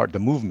can start the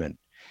movement.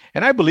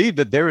 And I believe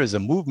that there is a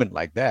movement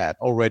like that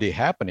already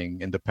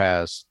happening in the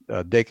past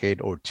decade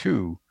or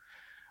two.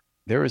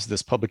 There is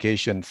this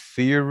publication,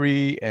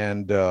 Theory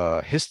and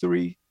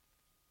History.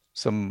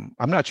 I'm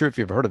not sure if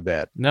you've heard of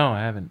that. No, I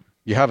haven't.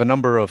 You have a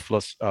number of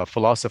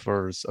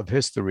philosophers of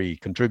history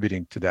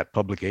contributing to that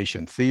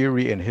publication,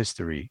 Theory and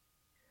History.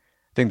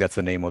 I think that's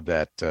the name of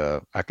that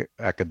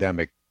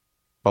academic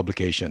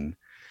publication.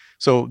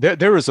 So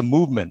there is a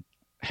movement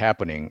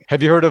happening.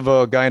 Have you heard of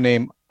a guy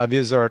named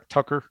Avizar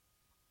Tucker,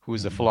 who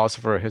is a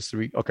philosopher of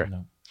history? Okay.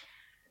 No.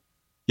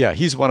 Yeah,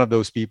 he's one of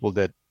those people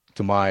that,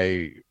 to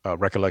my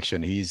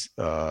recollection, he's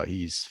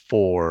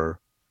for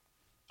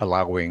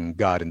allowing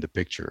God in the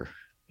picture,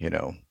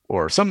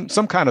 or some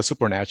kind of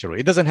supernatural.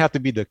 It doesn't have to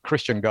be the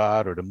Christian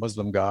God or the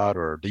Muslim God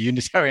or the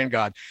Unitarian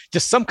God,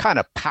 just some kind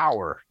of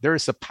power. There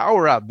is a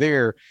power out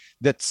there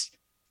that's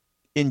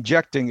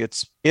injecting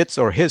its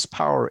or his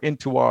power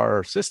into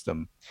our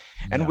system,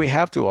 and we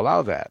have to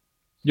allow that.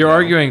 You're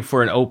arguing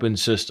for an open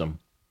system.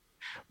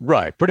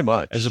 Right, pretty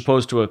much. As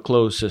opposed to a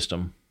closed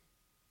system.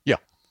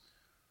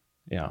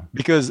 Yeah.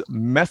 Because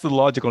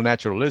methodological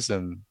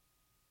naturalism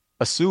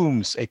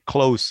assumes a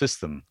closed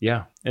system.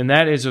 Yeah. And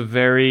that is a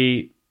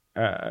very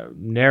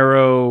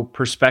narrow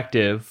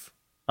perspective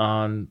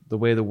on the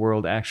way the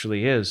world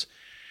actually is.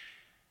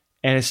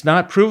 And it's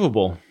not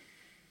provable.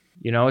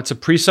 It's a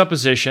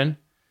presupposition.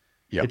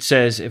 Yep. It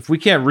says if we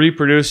can't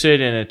reproduce it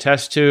in a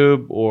test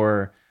tube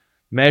or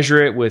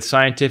measure it with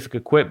scientific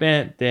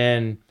equipment,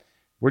 then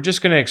we're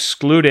just going to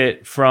exclude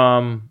it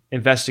from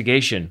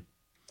investigation.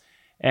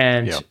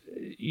 And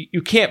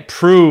you can't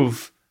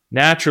prove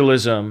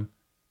naturalism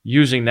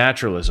using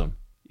naturalism.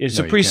 It's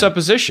a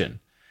presupposition.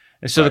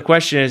 And so the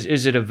question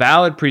is it a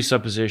valid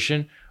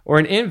presupposition or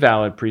an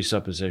invalid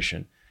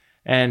presupposition?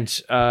 And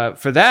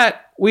for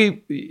that,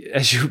 we,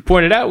 as you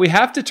pointed out, we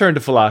have to turn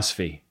to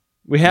philosophy.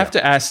 We have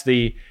to ask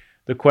the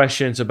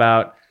questions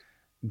about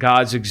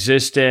God's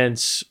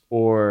existence,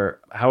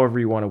 or however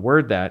you want to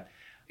word that.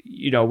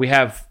 We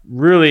have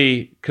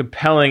really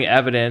compelling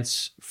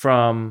evidence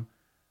from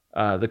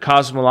the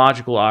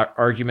cosmological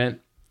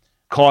argument,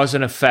 cause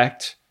and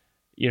effect.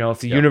 If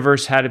the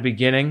universe had a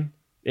beginning,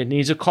 it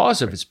needs a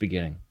cause of its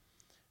beginning.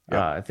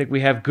 I think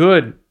we have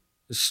good,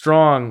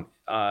 strong,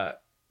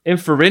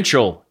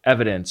 inferential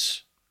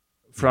evidence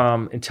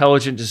from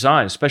intelligent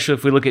design, especially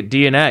if we look at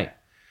DNA.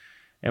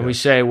 And we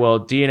say, well,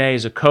 DNA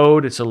is a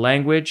code, it's a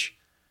language.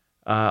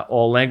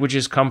 All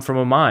languages come from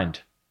a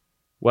mind.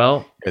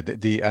 Well,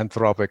 the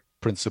anthropic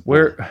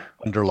principle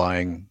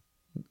underlying.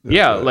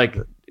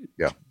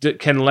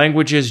 Can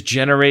languages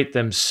generate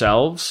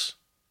themselves?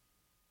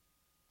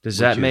 Does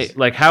that make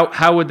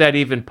how would that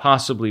even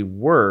possibly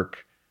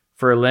work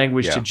for a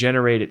language to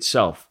generate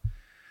itself?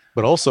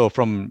 But also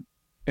from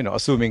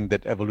assuming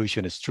that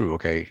evolution is true.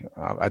 Okay,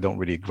 I don't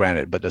really grant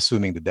it, but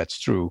assuming that that's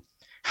true,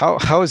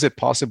 how is it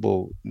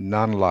possible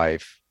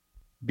non-life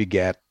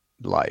begat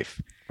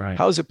life? Right.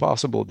 How is it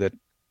possible that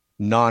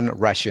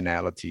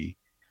non-rationality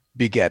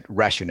beget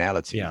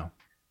rationality? Yeah.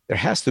 There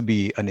has to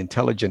be an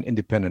intelligent,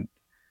 independent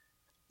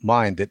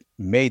mind that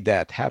made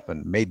that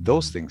happen, made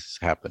those things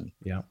happen.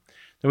 Yeah.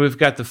 Then we've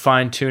got the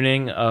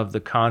fine-tuning of the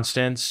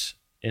constants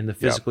in the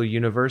physical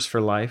universe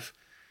for life.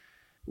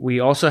 We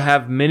also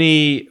have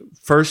many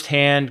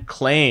first-hand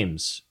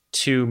claims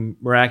to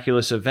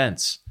miraculous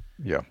events.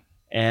 Yeah.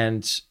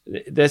 And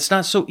that's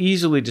not so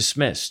easily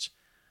dismissed.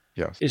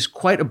 Yes. It's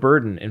quite a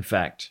burden, in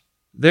fact.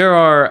 There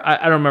are,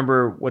 I don't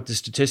remember what the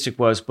statistic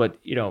was,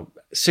 but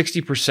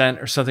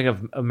 60% or something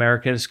of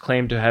Americans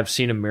claim to have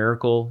seen a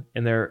miracle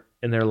in their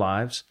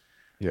lives.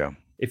 Yeah.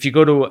 If you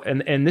go to,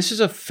 and this is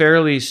a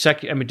fairly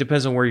it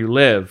depends on where you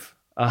live.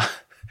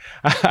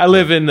 I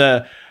live in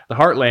the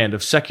heartland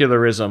of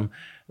secularism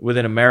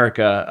within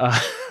America.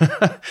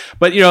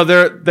 But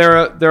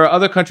there are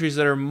other countries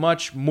that are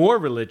much more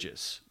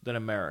religious than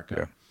America.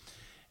 Yeah.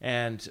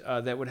 and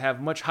that would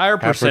have much higher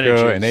percentages.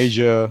 Africa and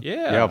Asia. Yeah,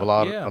 You have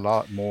yeah. a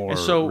lot more And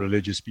so-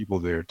 religious people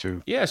there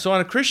too. Yeah, so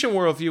on a Christian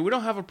worldview, we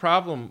don't have a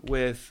problem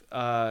with,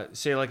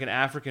 say, like an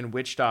African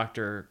witch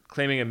doctor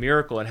claiming a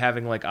miracle and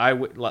having like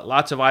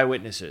lots of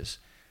eyewitnesses.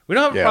 We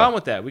don't have a Yeah. problem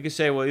with that. We can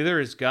say, well, either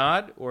it's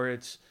God or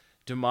it's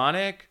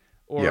demonic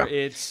or Yeah.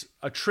 it's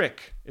a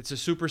trick. It's a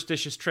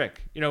superstitious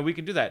trick. We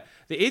can do that.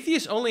 The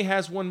atheist only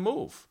has one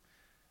move.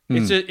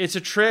 It's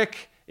a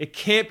trick. It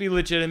can't be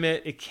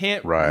legitimate. It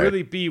can't Right.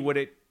 really be what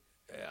it,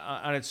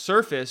 on its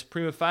surface,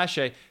 prima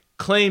facie,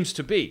 claims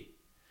to be.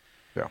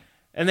 Yeah.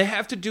 And they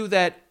have to do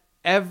that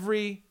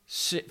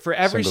for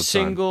every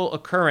single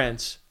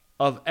occurrence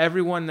of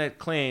everyone that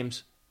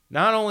claims,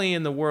 not only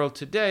in the world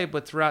today,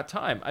 but throughout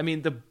time. I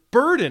mean, the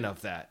burden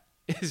of that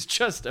is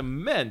just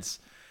immense.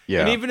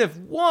 Yeah. And even if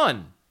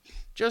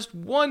just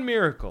one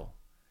miracle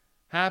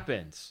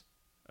happens,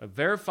 a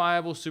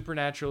verifiable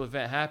supernatural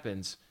event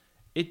happens,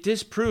 it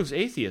disproves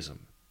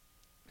atheism.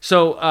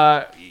 So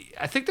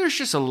I think there's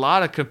just a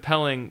lot of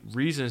compelling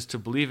reasons to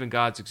believe in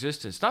God's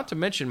existence, not to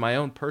mention my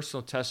own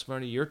personal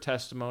testimony, your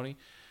testimony,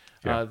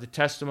 the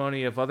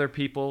testimony of other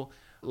people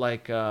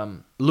like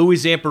Louis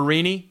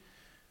Zamperini.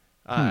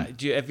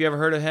 Have you ever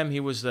heard of him?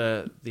 He was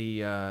the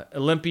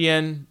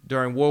Olympian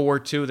during World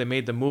War II. They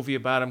made the movie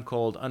about him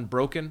called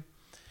Unbroken.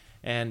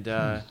 And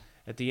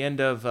at the end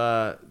of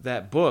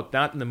that book,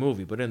 not in the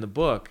movie, but in the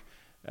book,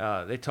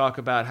 they talk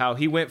about how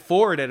he went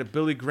forward at a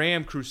Billy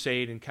Graham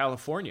crusade in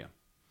California.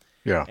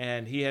 Yeah.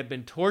 And he had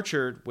been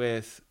tortured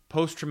with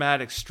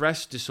post-traumatic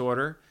stress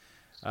disorder.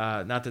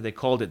 Not that they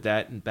called it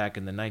that back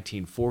in the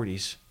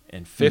 1940s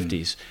and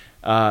 50s.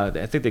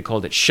 I think they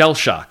called it shell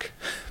shock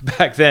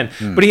back then.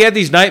 But he had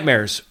these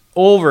nightmares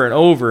over and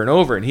over and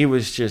over, and he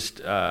was just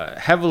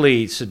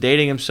heavily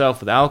sedating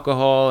himself with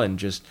alcohol and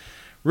just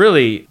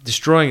really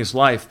destroying his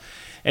life.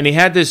 And he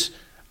had this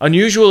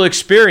unusual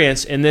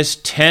experience in this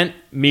tent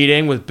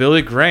meeting with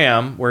Billy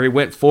Graham where he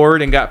went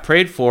forward and got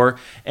prayed for,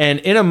 and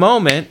in a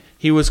moment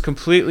he was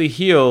completely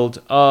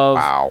healed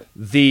of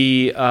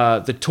the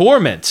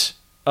torment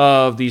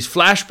of these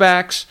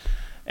flashbacks,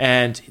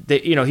 and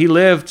he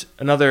lived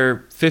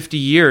another 50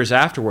 years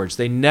afterwards.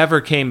 They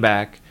never came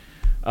back.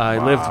 He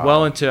lived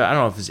well into, I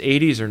don't know if his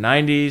 80s or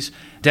 90s,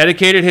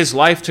 dedicated his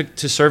life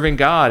to serving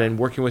God and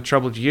working with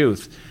troubled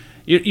youth.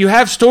 You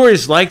have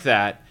stories like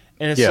that,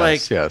 and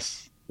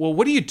it's well,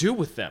 what do you do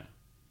with them?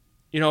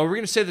 Are we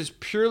going to say there's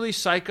purely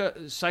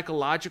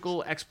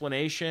psychological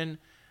explanation?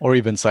 Or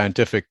even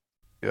scientific.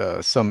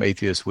 Some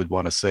atheists would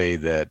want to say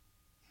that,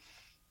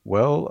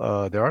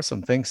 there are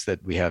some things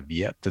that we have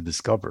yet to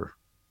discover,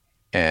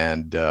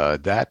 and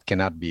that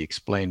cannot be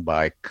explained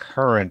by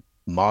current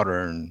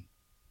modern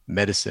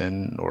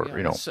medicine or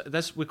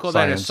that's we call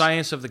science. that a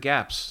science of the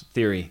gaps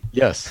theory.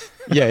 Yes.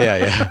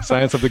 Yeah.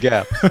 Science of the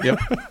gaps. Yep.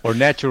 Or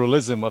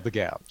naturalism of the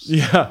gaps.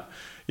 Yeah.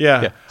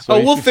 So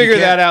we'll figure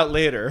that out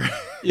later.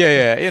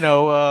 Yeah. Give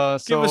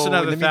us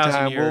another in the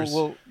 1,000 meantime, years.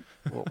 We'll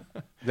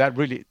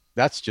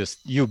that's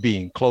just you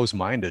being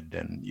closed-minded,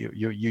 and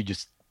you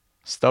just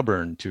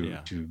stubborn to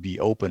be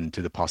open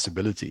to the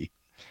possibility.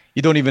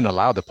 You don't even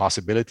allow the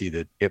possibility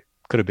that it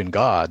could have been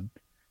God.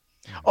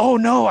 Oh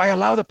no, I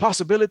allow the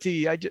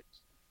possibility.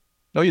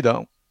 No, you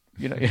don't.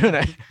 You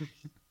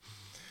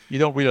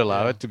don't really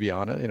allow it, to be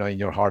honest. In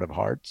your heart of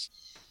hearts,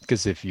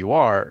 because if you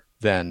are,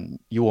 then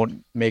you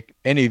won't make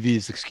any of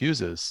these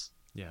excuses.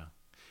 Yeah.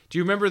 Do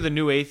you remember the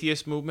New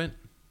Atheist movement?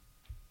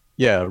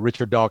 Yeah,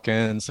 Richard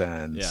Dawkins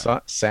and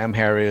Sam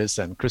Harris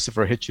and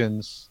Christopher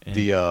Hitchens. And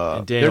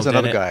there's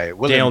another Dennett. guy,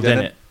 William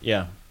Dennett.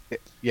 Yeah.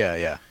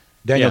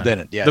 Daniel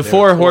Dennett. Yeah, the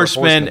Four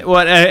Horsemen.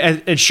 Well,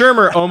 and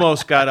Shermer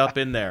almost got up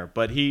in there,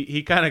 but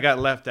he kind of got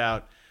left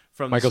out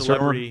from Michael the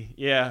celebrity. Shermer?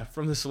 Yeah,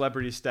 from the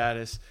celebrity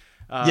status.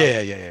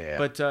 Yeah.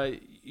 But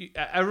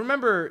I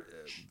remember,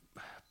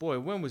 boy,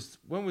 when was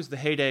the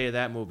heyday of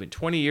that movement?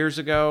 20 years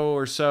ago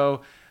or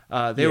so.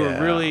 They were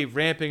really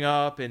ramping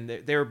up, and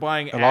they were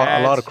buying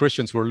ads. A lot of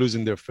Christians were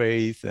losing their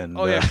faith, and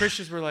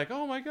Christians were like,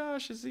 "Oh my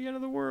gosh, it's the end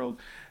of the world,"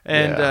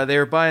 and they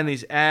were buying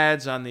these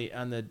ads on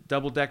the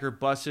double-decker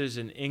buses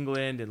in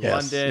England and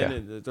London,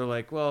 and they're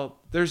like, "Well,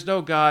 there's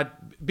no God.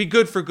 Be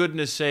good for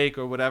goodness sake,"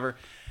 or whatever,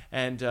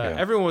 and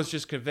everyone was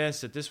just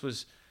convinced that this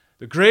was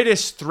the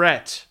greatest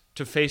threat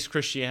to face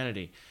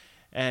Christianity,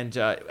 and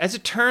as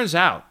it turns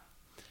out,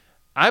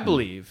 I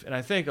believe, and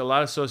I think a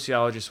lot of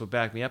sociologists will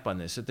back me up on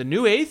this, that the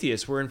New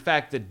Atheists were in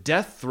fact the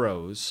death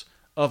throes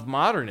of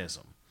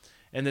modernism,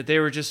 and that they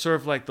were just sort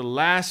of like the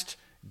last,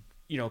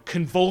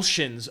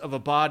 convulsions of a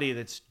body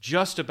that's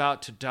just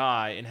about to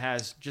die and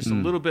has just a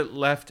little bit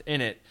left in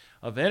it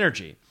of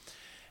energy.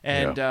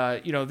 And,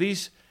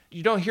 these,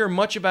 you don't hear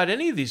much about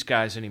any of these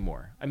guys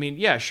anymore. I mean,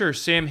 yeah, sure,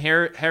 Sam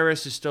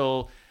Harris is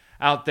still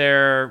out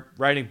there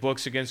writing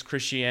books against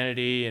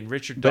Christianity, and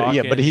Richard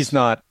Dawkins. But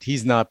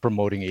he's not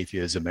promoting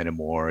atheism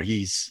anymore.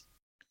 He's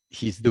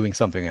doing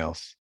something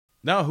else.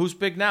 No, who's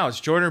big now? It's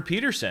Jordan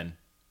Peterson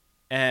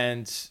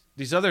and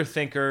these other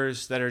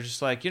thinkers that are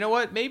just like, you know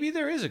what? Maybe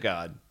there is a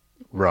God.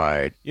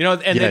 Right.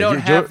 And they don't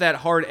have that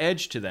hard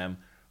edge to them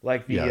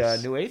like the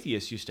New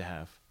Atheists used to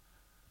have.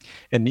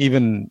 And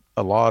even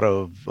a lot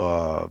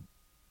of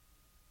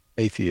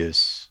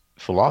atheist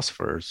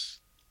philosophers,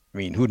 I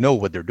mean, who know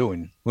what they're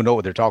doing, who know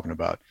what they're talking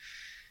about,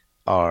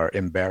 are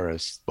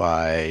embarrassed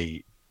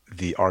by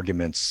the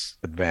arguments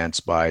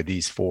advanced by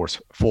these four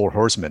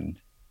horsemen.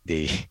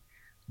 They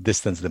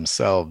distance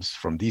themselves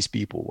from these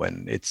people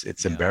when it's Yeah.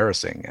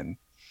 embarrassing. And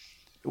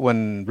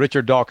when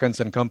Richard Dawkins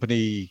and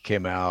company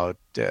came out,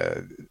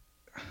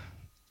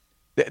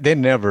 they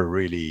never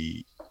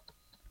really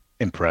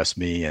impressed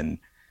me. And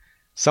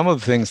some of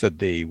the things that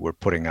they were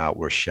putting out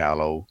were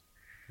shallow.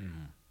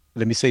 Mhm.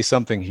 Let me say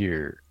something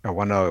here. I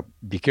want to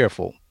be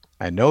careful.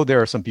 I know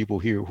there are some people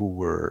here who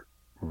were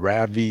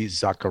Ravi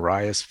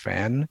Zacharias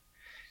fan.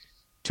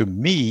 To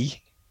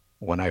me,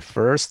 when I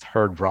first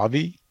heard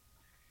Ravi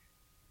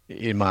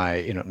in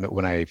my,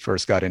 when I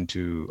first got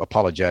into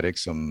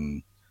apologetics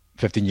some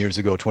 15 years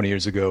ago, 20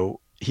 years ago,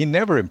 he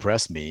never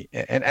impressed me.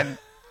 And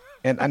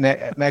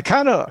I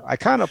kind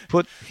of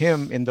put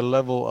him in the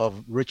level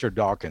of Richard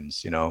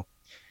Dawkins.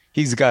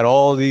 He's got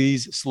all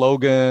these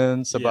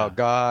slogans Yeah. about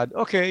God.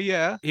 Okay,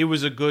 yeah, He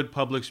was a good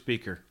public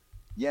speaker.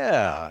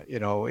 yeah.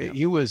 Yeah.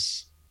 He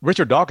was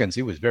Richard Dawkins.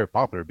 He was very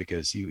popular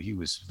because he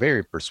was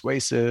very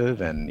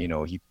persuasive, and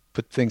Mhm. he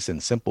put things in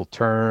simple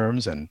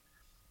terms. And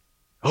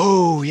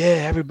oh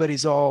yeah,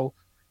 everybody's all,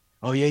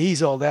 oh yeah,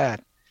 he's all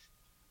that.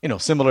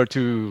 Similar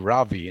to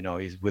Ravi.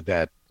 He's with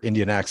that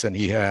Indian accent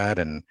he had,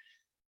 and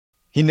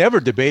he never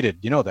debated.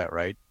 You know that,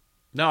 right?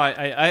 No,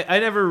 I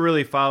never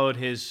really followed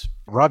his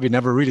Ravi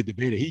never really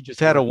debated. He just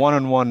had a work.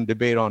 one-on-one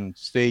debate on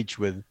stage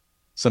with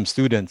some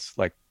students,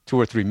 like 2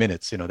 or 3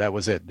 minutes. That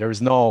was it. There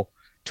was no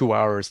 2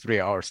 hours, 3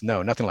 hours.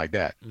 No, nothing like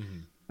that.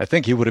 Mhm. I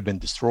think he would have been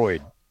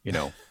destroyed. You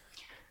know.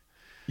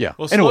 Yeah.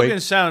 Well, Anyway.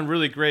 slogans sound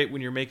really great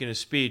when you're making a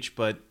speech,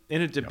 but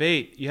in a Yeah.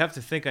 debate, you have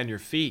to think on your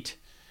feet,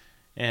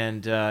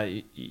 and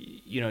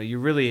you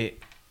really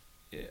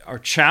are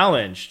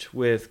challenged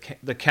with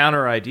the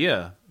counter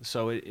idea.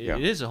 So Yeah.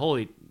 it is a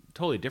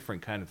totally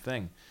different kind of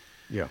thing.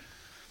 Yeah.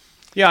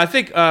 Yeah, I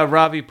think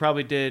Ravi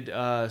probably did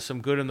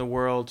some good in the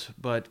world,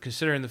 but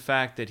considering the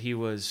fact that he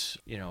was,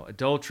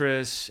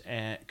 adulterous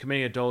and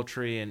committing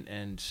adultery,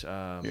 and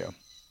Yeah.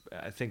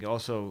 I think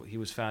also he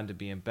was found to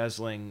be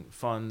embezzling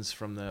funds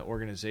from the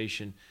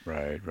organization.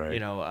 Right.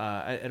 Right.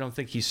 I don't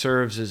think he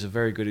serves as a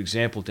very good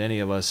example to any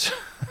of us.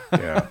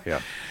 Yeah.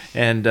 Yeah.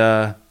 And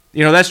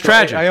that's So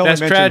tragic. I only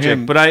That's mentioned tragic.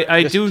 him But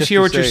I do just hear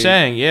to what you're say,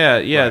 saying. Yeah,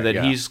 yeah, right. that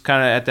Yeah. he's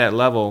kind of at that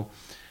level,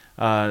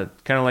 kind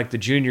of like the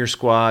junior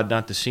squad,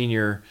 not the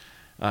senior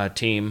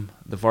team,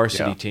 the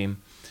varsity Yeah. team.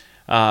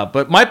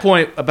 But my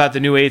point about the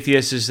New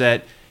Atheists is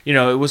that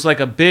it was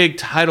like a big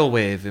tidal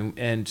wave,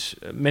 and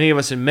many of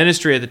us in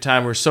ministry at the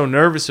time were so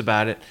nervous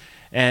about it.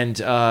 And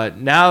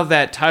now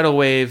that tidal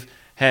wave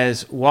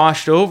has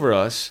washed over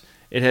us,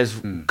 it has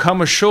Mm.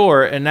 come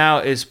ashore, and now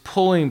is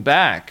pulling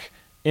back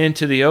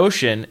into the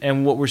ocean.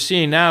 And what we're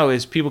seeing now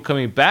is people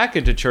coming back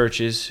into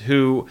churches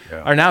who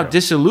Yeah. are now Yeah.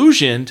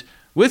 disillusioned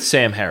with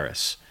Sam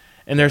Harris.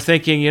 And they're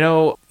thinking,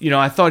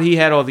 I thought he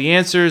had all the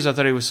answers. I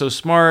thought he was so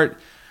smart.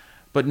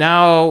 But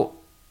now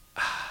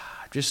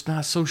I'm just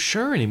not so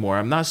sure anymore.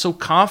 I'm not so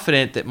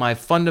confident that my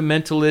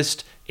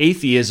fundamentalist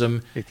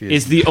atheism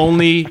is the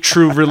only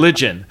true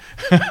religion.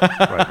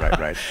 Right. Right.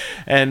 Right.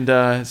 And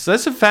so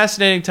that's a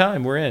fascinating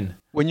time we're in.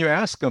 When you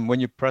ask them, when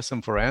you press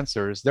them for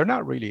answers, they're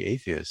not really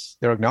atheists.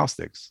 They're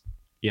agnostics.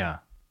 Yeah.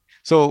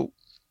 So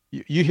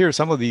you hear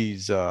some of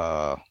these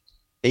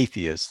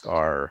atheists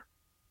are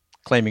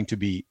claiming to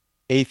be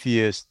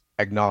atheist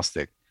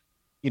agnostic.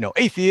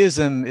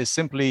 Atheism is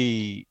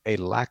simply a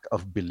lack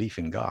of belief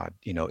in God.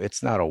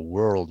 It's not a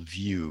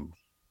worldview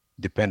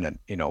dependent.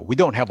 We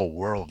don't have a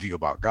worldview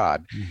about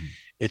God. Mm-hmm.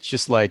 It's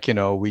just like,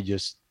 we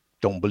just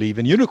don't believe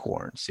in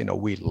unicorns.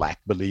 We lack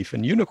belief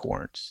in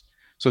unicorns.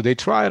 So they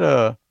try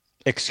to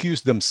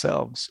excuse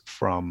themselves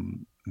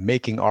from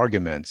making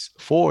arguments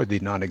for the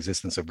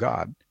non-existence of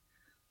God.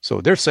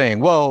 So they're saying,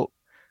 well,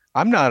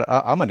 I'm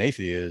an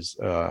atheist,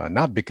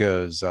 not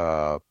because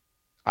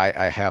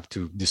I have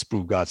to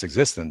disprove God's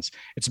existence.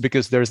 It's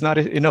because there's not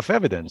enough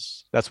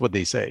evidence. That's what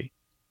they say.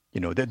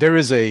 There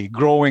is a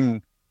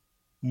growing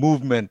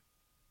movement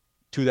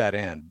to that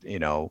end.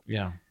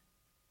 Yeah.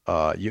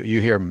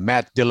 You hear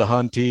Matt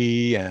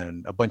Dillahunty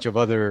and a bunch of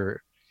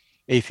other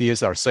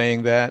atheists are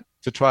saying that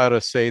to try to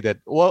say that,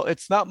 well,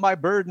 it's not my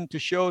burden to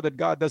show that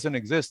God doesn't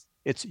exist.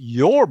 It's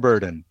your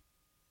burden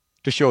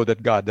to show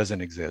that God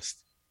doesn't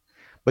exist.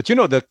 But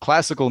the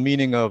classical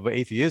meaning of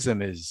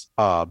atheism is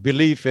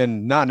belief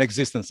in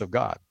non-existence of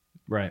God,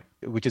 Right.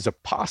 which is a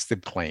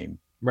positive claim.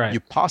 Right. You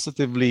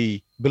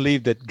positively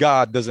believe that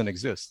God doesn't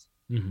exist.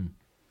 Mm-hmm.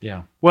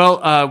 Yeah.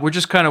 Well, we're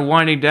just kind of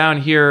winding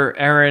down here,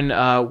 Aaron.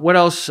 What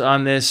else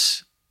on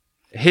this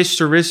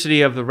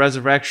historicity of the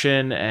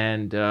resurrection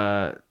and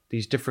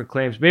these different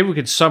claims? Maybe we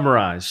could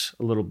summarize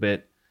a little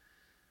bit.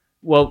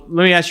 Well,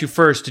 let me ask you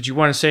first. Did you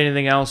want to say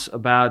anything else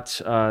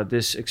about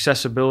this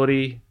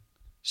accessibility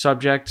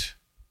subject?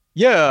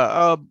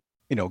 Yeah,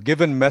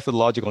 given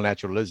methodological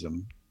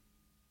naturalism,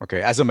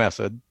 okay, as a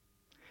method,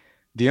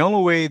 the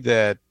only way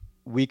that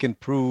we can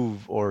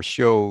prove or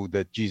show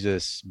that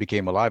Jesus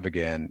became alive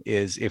again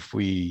is if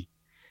we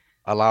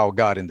allow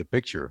God in the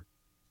picture,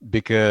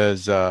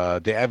 because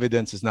the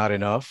evidence is not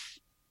enough,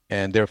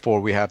 and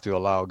therefore we have to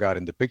allow God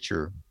in the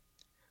picture.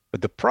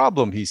 But the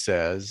problem, he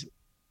says,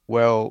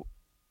 well,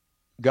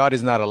 God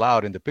is not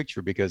allowed in the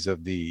picture because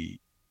of the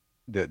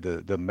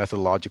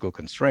methodological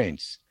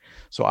constraints.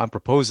 So I'm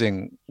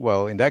proposing,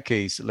 well, in that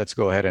case, let's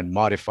go ahead and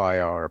modify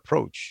our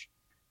approach.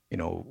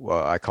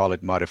 I call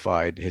it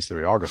modified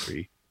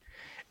historiography.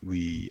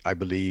 I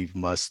believe,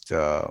 must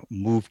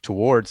move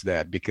towards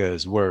that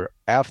because we're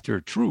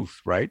after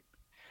truth, right?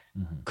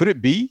 Mm-hmm. Could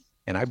it be?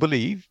 And I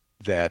believe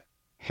that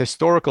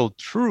historical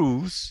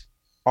truths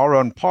are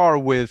on par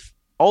with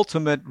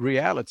ultimate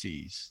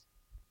realities.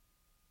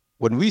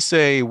 When we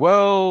say,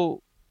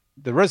 well,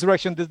 the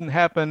resurrection didn't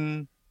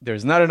happen,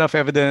 there's not enough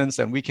evidence,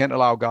 and we can't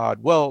allow God.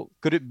 Well,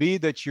 could it be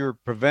that you're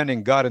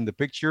preventing God in the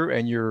picture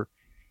and you're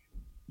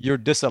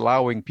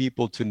disallowing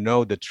people to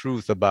know the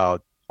truth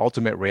about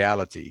ultimate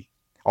reality?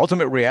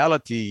 Ultimate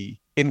reality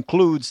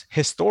includes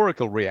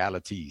historical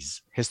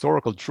realities,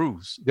 historical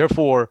truths.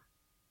 Therefore,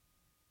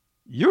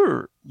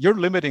 you're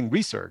limiting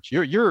research.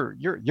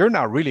 You're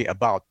not really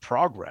about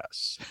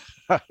progress.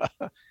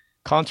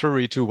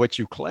 Contrary to what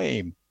you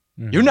claim,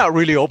 you're not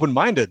really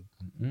open-minded.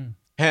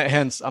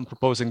 Hence, I'm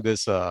proposing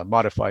this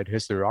modified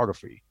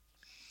historiography.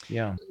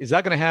 Yeah. Is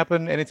that going to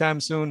happen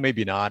anytime soon?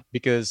 Maybe not,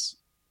 because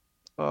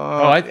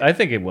I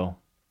think it will.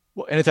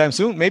 well, anytime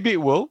soon. Maybe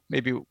it will.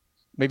 Maybe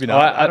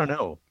not. I don't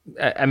know.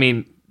 I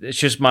mean, it's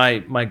just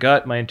my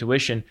gut, my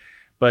intuition.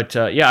 But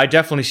yeah, I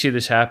definitely see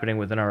this happening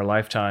within our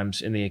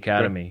lifetimes in the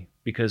academy.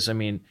 Because, I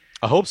mean,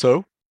 I hope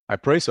so. I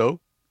pray so.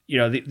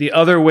 The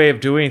other way of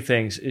doing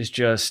things is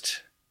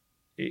just,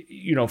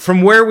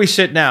 from where we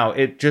sit now,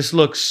 it just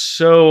looks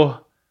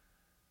so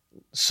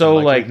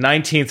like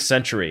 19th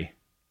century.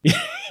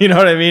 You know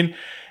what I mean?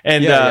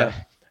 And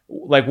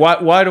like,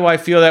 why do I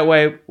feel that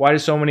way? Why do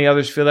so many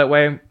others feel that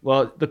way?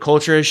 Well, the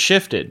culture has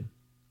shifted.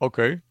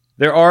 Okay.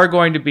 There are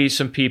going to be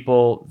some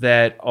people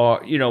that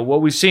are,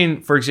 what we've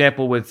seen, for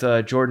example, with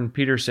Jordan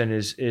Peterson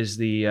is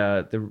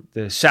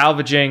the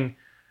salvaging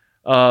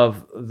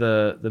of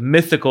the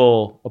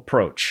mythical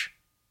approach,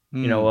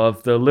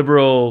 of the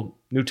liberal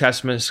New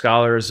Testament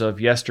scholars of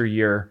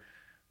yesteryear,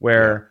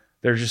 where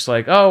they're just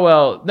like, oh,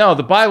 well, no,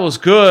 the Bible's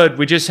good.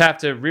 We just have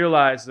to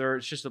realize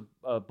it's just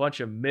a bunch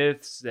of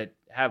myths that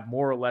have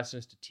moral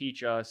lessons to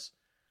teach us.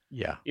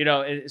 Yeah.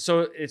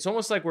 So it's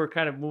almost like we're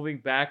kind of moving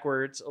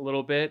backwards a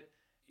little bit.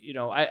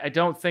 I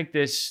don't think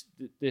this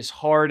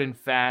hard and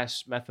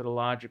fast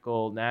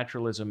methodological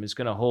naturalism is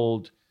going to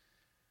hold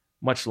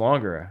much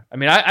longer. I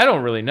mean, I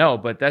don't really know,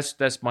 but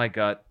that's my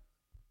gut.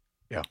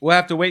 Yeah. We'll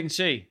have to wait and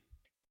see.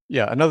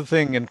 Yeah. Another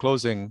thing in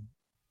closing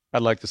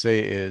I'd like to say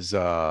is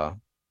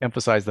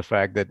emphasize the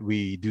fact that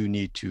we do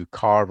need to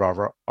carve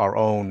our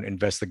own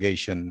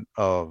investigation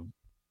of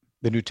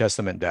the New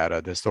Testament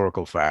data, the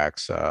historical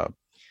facts,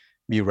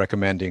 me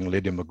recommending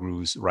Lydia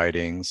McGrew's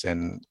writings,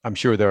 and I'm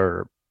sure there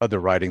are other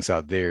writings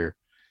out there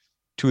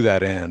to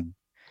that end.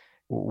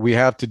 We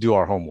have to do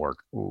our homework.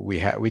 We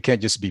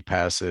can't just be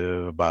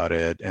passive about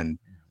it. And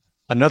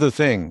another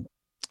thing,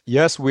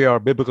 yes, we are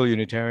biblical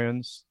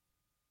Unitarians.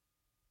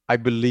 I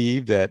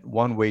believe that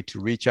one way to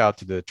reach out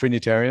to the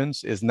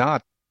Trinitarians is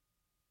not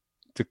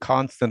to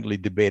constantly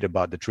debate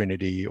about the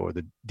Trinity or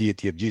the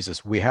deity of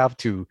Jesus. We have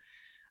to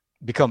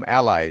become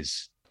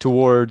allies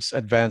towards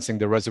advancing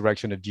the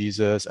resurrection of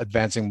Jesus,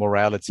 advancing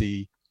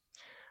morality.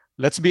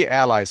 Let's be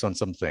allies on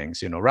some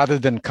things, rather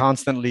than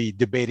constantly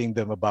debating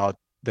them about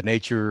the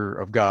nature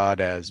of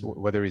God as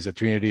whether he's a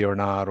Trinity or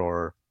not,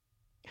 or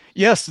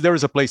yes, there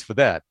is a place for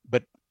that,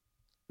 but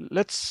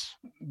let's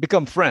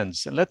become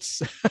friends and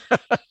let's,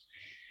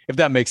 if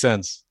that makes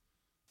sense,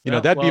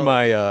 that'd be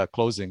my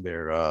closing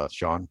there,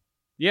 Sean.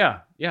 Yeah.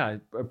 I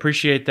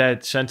appreciate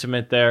that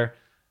sentiment there.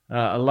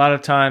 A lot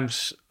of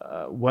times,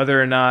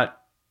 whether or not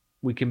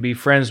we can be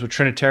friends with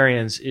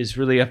Trinitarians is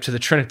really up to the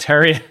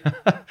Trinitarian,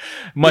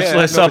 much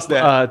less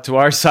up to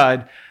our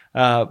side.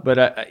 But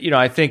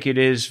I think it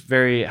is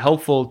very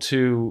helpful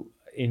to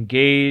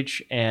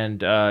engage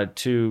and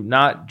to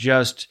not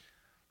just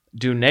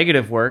do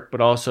negative work,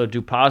 but also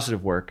do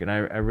positive work. And I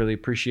really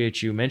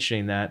appreciate you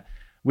mentioning that.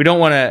 We don't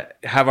want to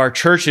have our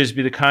churches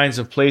be the kinds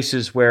of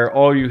places where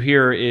all you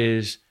hear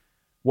is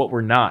what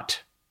we're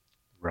not.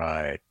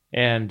 Right.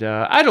 And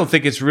I don't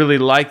think it's really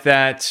like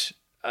that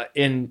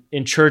in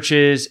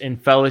churches, in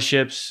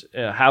fellowships,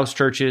 house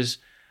churches.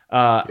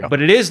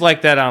 But it is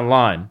like that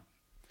online.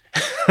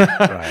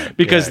 Right.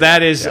 Because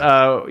that is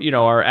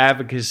our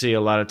advocacy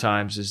a lot of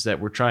times is that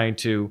we're trying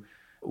to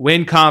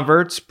win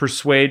converts,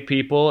 persuade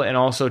people, and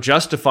also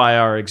justify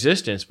our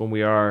existence when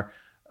we are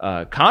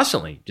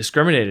constantly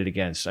discriminated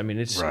against. I mean,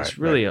 it's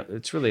really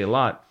a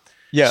lot.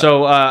 Yeah.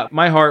 So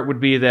my heart would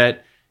be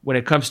that when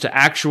it comes to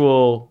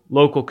actual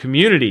local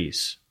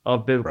communities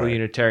of biblical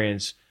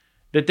Unitarians,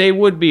 that they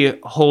would be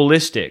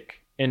holistic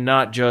and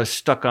not just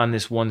stuck on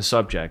this one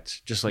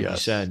subject, just like you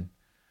said.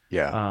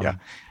 Yeah.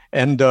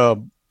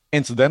 And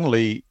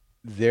incidentally,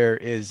 there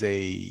is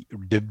a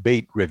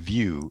debate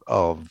review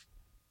of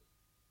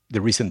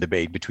the recent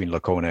debate between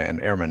Lacona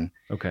and Ehrman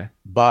Okay.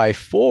 by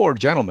four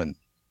gentlemen,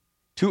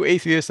 two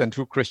atheists and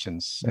two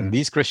Christians. And Mhm.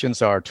 these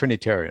Christians are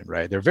Trinitarian,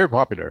 right? They're very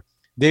popular.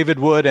 David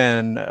Wood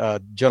and a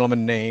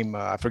gentleman named,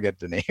 I forget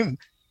the name,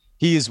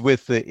 he's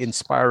with the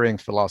Inspiring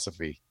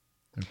Philosophy.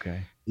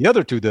 Okay. The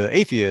other two, the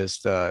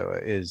atheist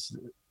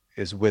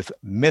is with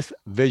Myth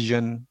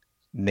Vision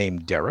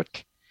named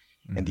Derek.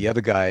 And the Mhm.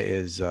 other guy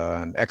is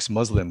an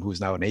ex-Muslim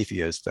who's now an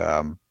atheist.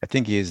 I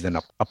think he is an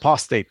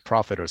apostate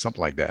prophet or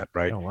something like that,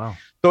 right? Oh, wow.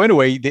 So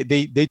anyway,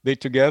 they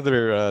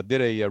together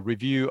did a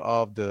review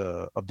of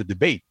the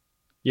debate.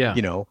 Yeah.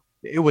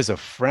 It was a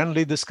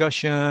friendly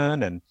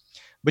discussion,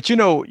 but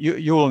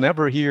you will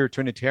never hear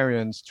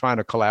Trinitarians trying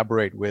to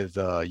collaborate with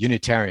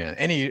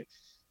Unitarian.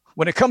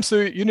 When it comes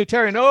to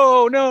Unitarian,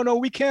 oh no,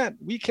 we can't.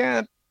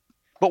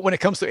 But when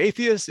it comes to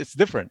atheists, it's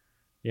different.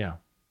 Yeah.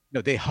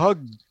 They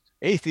hug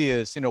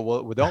atheists,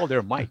 with all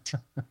their might,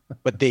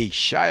 but they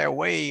shy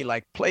away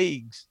like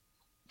plagues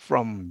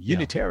from Yeah.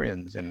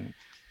 Unitarians. And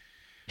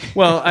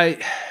Well,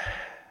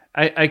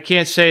 I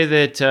can't say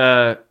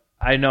that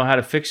I know how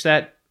to fix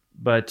that,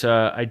 but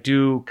I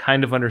do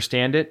kind of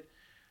understand it.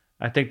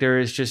 I think there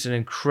is just an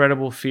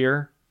incredible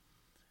fear.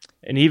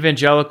 An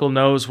evangelical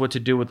knows what to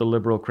do with a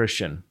liberal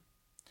Christian.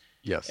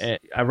 yes, And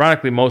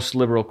ironically, most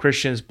liberal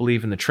Christians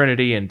believe in the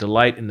Trinity and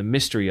delight in the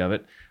mystery of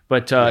it.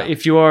 But Yeah.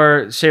 if you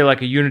are, say,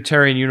 like a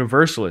Unitarian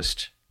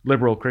Universalist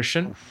liberal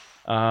Christian,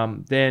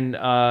 then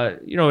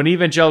an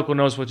evangelical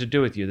knows what to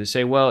do with you. They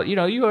say, well,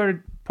 you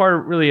are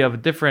part really of a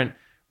different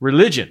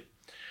religion,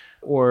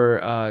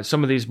 or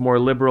some of these more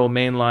liberal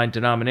mainline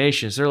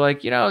denominations. They're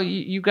like,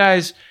 you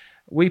guys,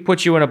 we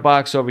put you in a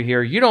box over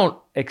here. You don't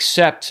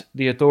accept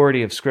the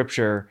authority of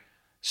Scripture,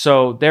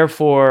 so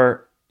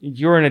therefore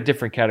you're in a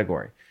different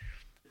category.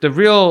 The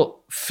real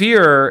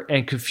fear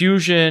and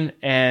confusion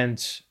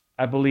and,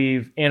 I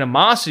believe,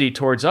 animosity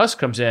towards us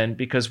comes in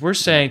because we're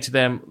saying to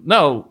them,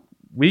 no,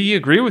 we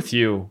agree with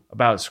you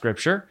about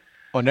Scripture.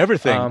 on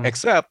everything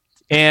except.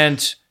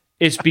 And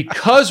it's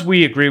because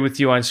we agree with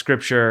you on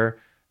Scripture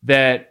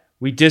that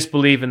we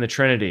disbelieve in the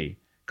Trinity,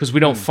 because we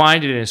don't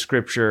find it in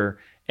Scripture.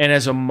 And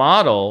as a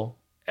model,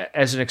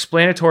 as an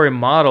explanatory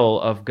model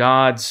of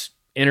God's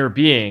inner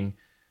being,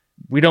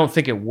 we don't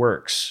think it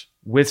works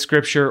with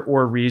Scripture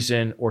or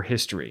reason or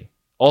history.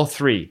 All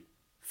three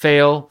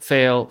fail,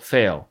 fail,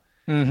 fail.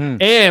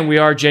 Mm-hmm. And we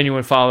are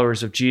genuine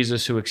followers of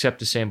Jesus who accept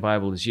the same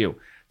Bible as you.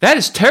 That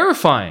is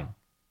terrifying.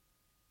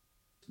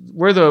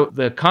 We're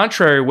the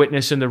contrary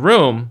witness in the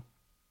room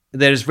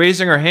that is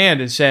raising our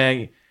hand and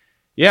saying,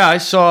 yeah, I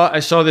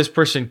saw this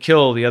person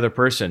kill the other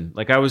person.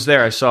 Like, I was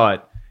there, I saw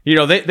it.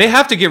 They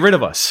have to get rid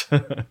of us.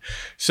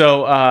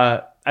 So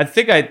I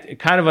think I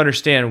kind of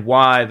understand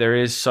why there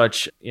is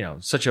such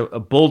a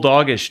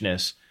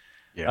bulldogishness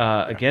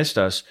against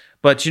us.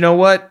 But you know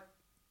what?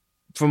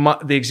 From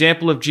the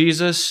example of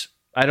Jesus,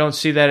 I don't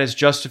see that as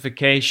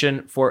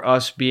justification for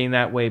us being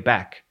that way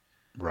back.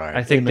 Right.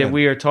 I think that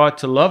we are taught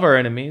to love our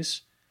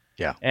enemies,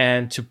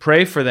 and to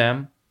pray for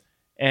them,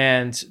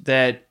 and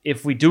that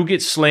if we do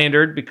get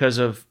slandered because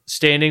of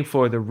standing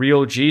for the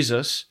real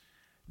Jesus,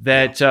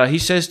 that he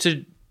says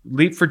to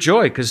leap for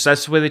joy, because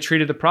that's the way they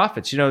treated the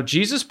prophets.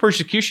 Jesus'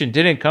 persecution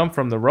didn't come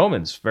from the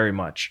Romans very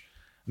much.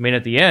 I mean,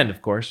 at the end,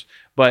 of course,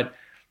 but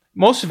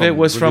most of it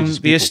was from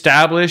the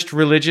established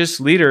religious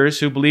leaders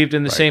who believed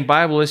in the same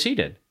Bible as he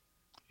did.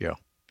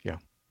 Yeah.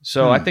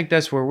 So I think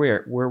that's where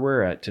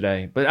we're at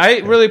today. But I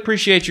really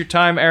appreciate your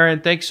time,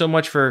 Aaron. Thanks so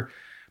much for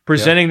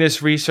presenting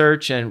this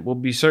research, and we'll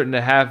be certain to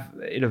have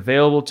it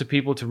available to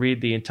people to read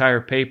the entire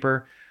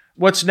paper.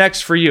 What's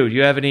next for you? Do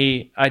you have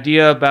any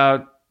idea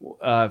about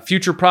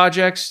future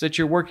projects that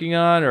you're working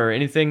on, or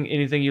anything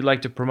you'd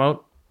like to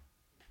promote?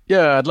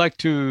 Yeah, I'd like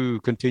to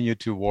continue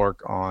to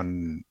work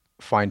on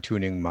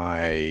fine-tuning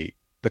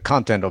the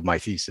content of my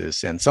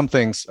thesis, and some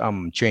things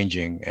I'm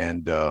changing.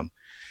 And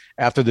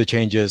after the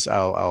changes,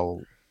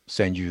 I'll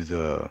send you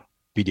the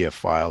PDF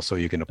file so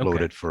you can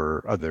upload it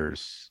for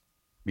others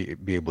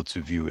be able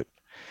to view it.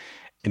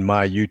 In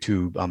my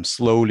YouTube, I'm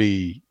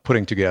slowly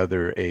putting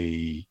together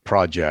a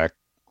project,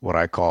 what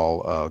I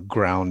call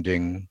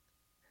grounding,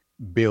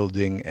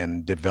 building,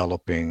 and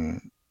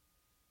developing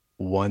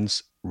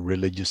one's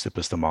religious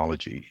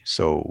epistemology.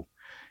 So,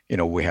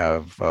 we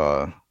have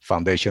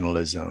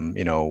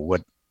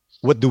foundationalism.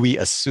 What do we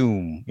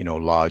assume?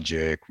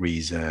 Logic,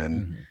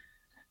 reason,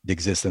 the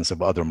existence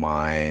of other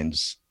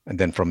minds, and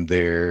then from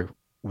there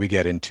we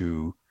get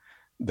into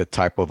the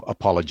type of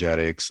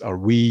apologetics. Are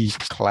we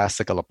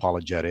classical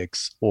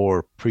apologetics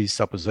or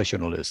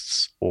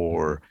presuppositionalists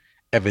or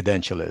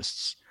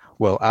evidentialists?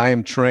 Well, I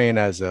am trained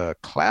as a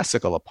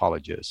classical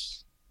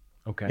apologist,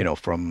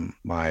 from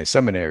my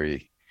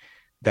seminary.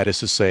 That is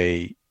to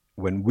say,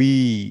 when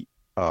we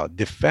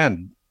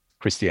defend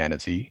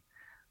Christianity,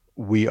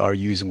 we are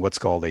using what's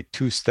called a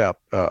two-step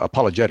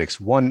apologetics.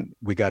 One,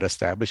 we got to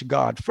establish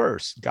God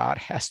first. God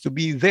has to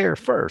be there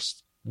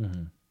first.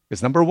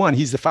 Because number one,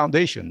 he's the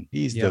foundation.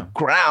 He's the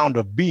ground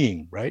of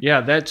being, right?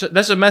 Yeah, that's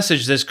a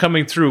message that's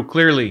coming through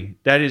clearly.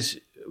 That is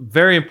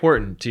very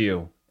important to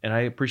you, and I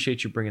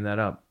appreciate you bringing that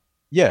up.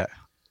 Yeah,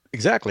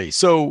 exactly.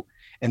 So,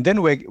 and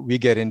then we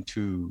get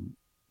into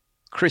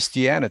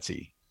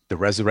Christianity, the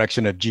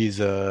resurrection of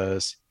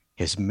Jesus,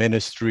 his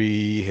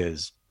ministry,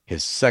 his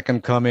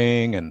second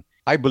coming. And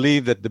I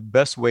believe that the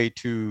best way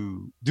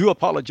to do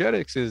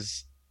apologetics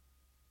is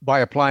by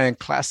applying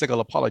classical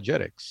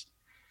apologetics.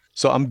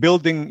 So I'm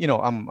building,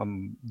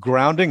 I'm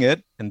grounding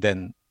it and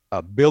then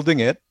building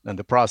it and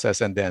the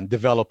process and then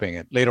developing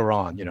it later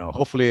on.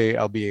 Hopefully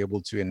I'll be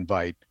able to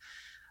invite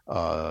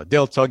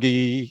Dale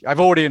Tuggy. I've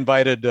already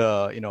invited,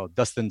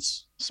 Dustin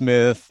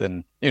Smith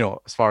and,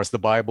 as far as the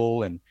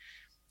Bible and,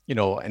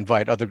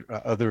 invite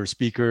other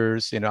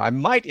speakers. I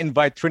might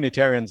invite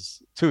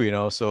Trinitarians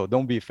too, so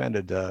don't be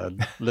offended,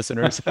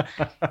 listeners,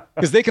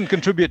 because they can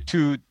contribute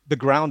to the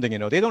grounding.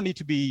 They don't need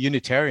to be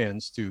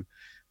Unitarians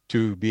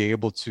to be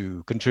able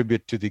to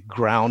contribute to the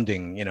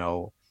grounding.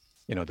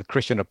 The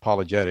Christian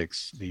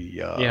apologetics, the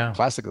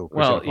classical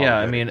Christian apologetics.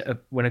 I mean,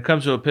 when it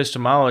comes to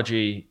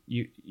epistemology,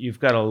 you've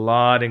got a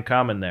lot in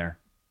common there.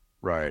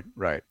 Right.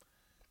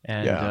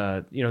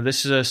 And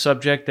this is a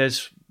subject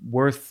that's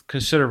worth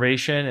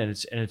consideration,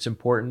 and it's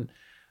important,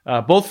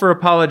 both for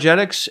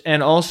apologetics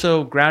and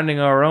also grounding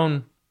our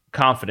own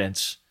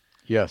confidence.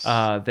 Yes.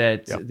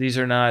 These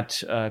are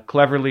not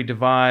cleverly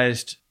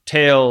devised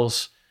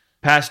tales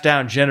passed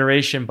down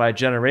generation by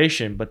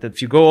generation, but that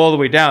if you go all the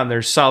way down,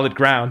 there's solid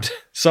ground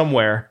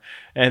somewhere,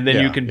 and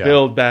then you can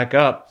build back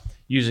up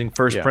using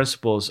first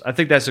principles. I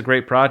think that's a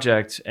great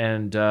project,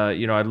 and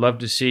I'd love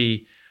to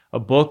see a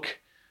book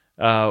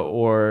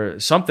or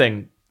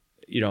something,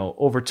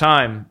 over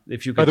time,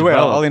 if you could. By the way,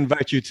 develop. I'll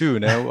invite you too.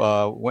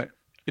 When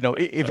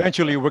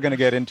eventually we're going to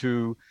get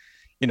into,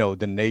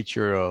 the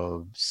nature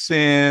of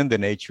sin, the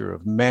nature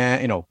of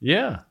man.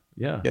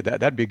 Yeah,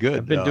 that'd be good.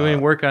 I've been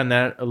doing work on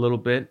that a little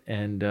bit,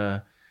 and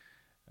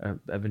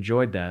I've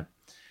enjoyed that.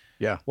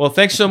 Yeah. Well,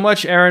 thanks so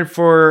much, Aaron,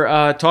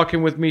 for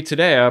talking with me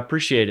today. I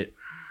appreciate it.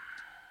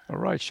 All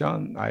right,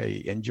 Sean.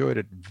 I enjoyed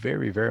it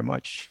very, very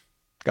much.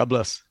 God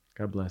bless.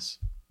 God bless.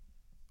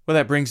 Well,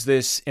 that brings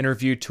this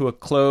interview to a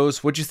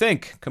close. What'd you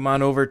think? Come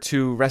on over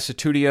to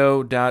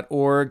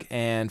restitutio.org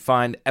and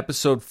find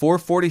episode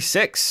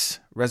 446,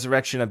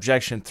 Resurrection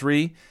Objection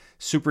 3,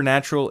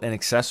 Supernatural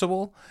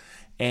Inaccessible,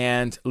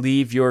 and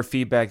leave your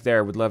feedback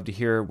there. We'd love to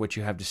hear what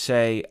you have to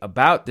say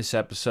about this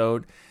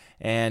episode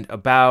and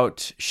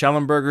about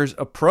Shelenberger's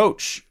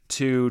approach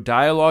to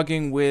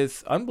dialoguing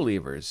with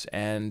unbelievers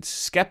and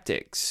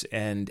skeptics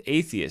and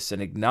atheists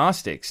and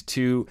agnostics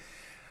to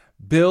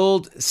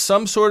build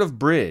some sort of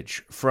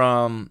bridge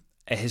from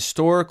a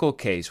historical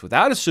case,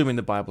 without assuming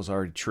the Bible's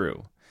already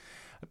true,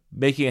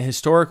 making a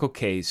historical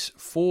case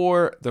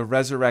for the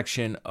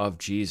resurrection of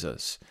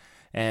Jesus.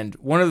 And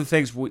one of the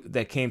things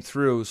that came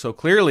through so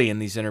clearly in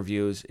these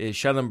interviews is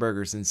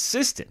Shelenberger's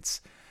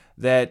insistence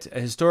that a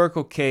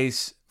historical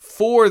case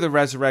for the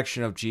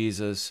resurrection of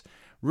Jesus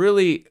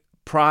really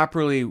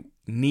properly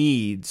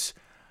needs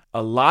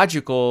a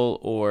logical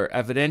or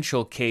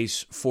evidential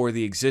case for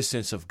the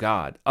existence of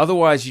God.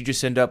 Otherwise, you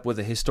just end up with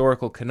a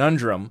historical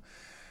conundrum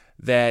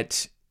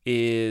that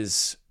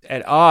is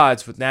at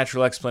odds with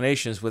natural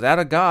explanations without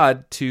a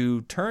God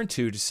to turn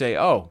to say,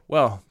 oh,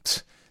 well,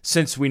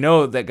 since we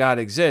know that God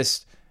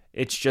exists,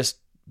 it's just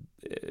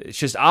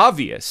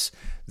obvious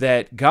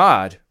that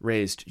God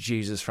raised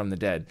Jesus from the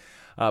dead.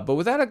 But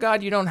without a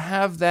God, you don't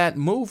have that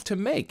move to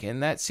make,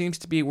 and that seems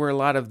to be where a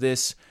lot of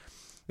these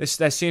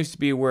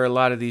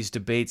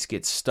debates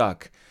get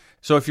stuck.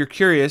 So if you're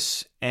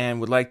curious and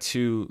would like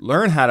to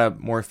learn how to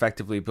more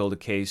effectively build a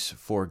case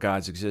for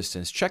God's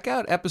existence, check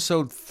out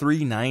episode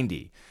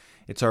 390.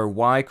 It's our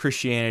Why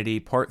Christianity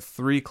Part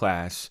 3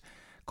 class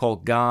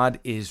called God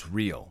is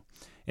Real.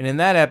 And in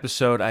that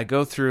episode, I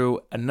go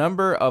through a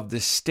number of the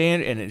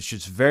standard, and it's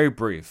just very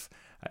brief,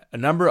 a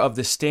number of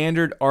the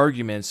standard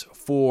arguments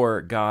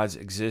for God's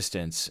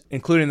existence,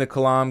 including the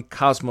Kalam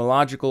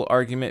cosmological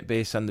argument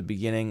based on the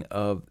beginning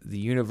of the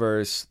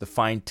universe, the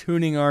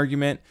fine-tuning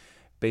argument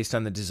based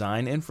on the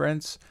design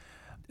inference,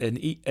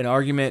 an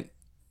argument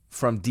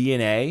from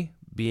DNA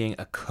being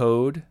a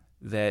code,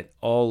 that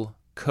all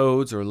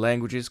codes or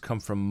languages come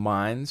from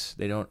minds.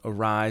 They don't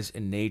arise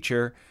in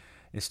nature.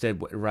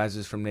 Instead, what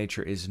arises from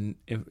nature is in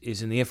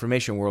the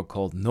information world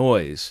called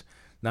noise,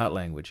 not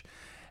language.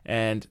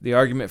 And the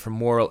argument from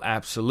moral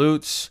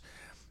absolutes,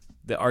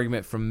 the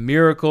argument from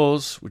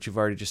miracles, which you've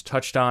already just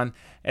touched on,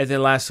 and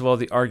then last of all,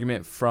 the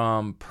argument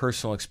from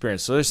personal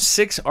experience. So there's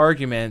 6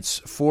 arguments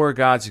for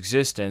God's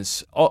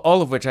existence,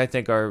 all of which I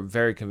think are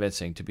very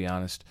convincing, to be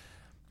honest.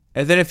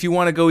 And then if you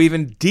want to go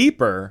even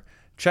deeper,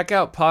 check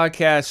out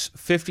podcasts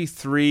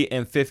 53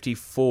 and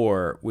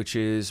 54, which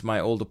is my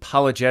old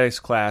apologetics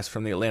class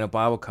from the Atlanta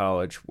Bible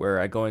College, where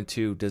I go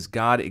into, does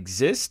God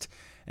exist?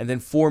 And then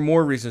 4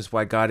 more reasons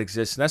why God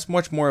exists. And that's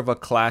much more of a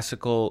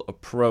classical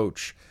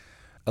approach,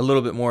 a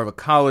little bit more of a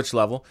college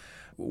level,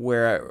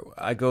 where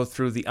I go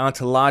through the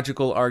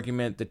ontological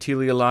argument, the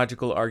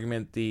teleological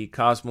argument, the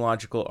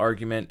cosmological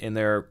argument in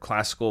their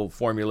classical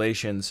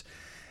formulations,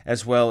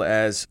 as well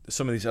as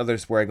some of these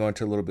others where I go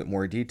into a little bit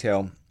more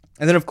detail.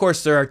 And then, of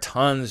course, there are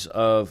tons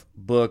of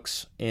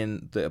books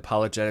in the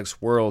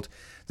apologetics world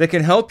that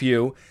can help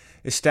you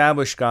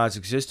establish God's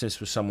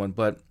existence with someone.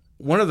 But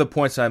one of the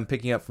points I'm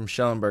picking up from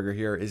Shelenberger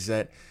here is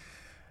that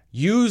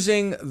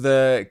using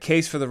the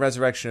case for the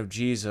resurrection of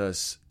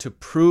Jesus to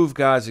prove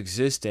God's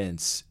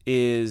existence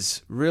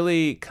is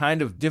really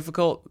kind of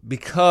difficult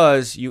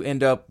because you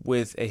end up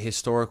with a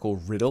historical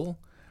riddle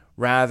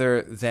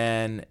rather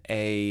than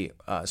a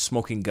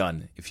smoking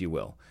gun, if you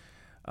will.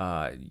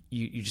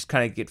 You just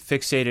kind of get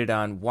fixated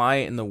on why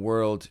in the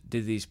world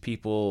did these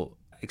people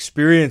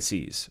experience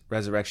these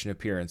resurrection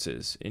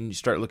appearances, and you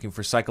start looking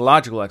for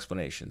psychological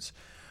explanations.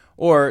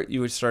 Or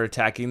you would start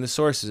attacking the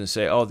sources and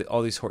say, oh,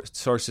 all these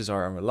sources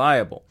are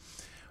unreliable.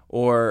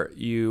 Or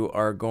you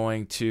are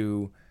going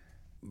to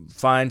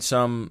find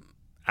some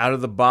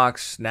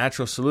out-of-the-box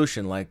natural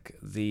solution, like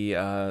the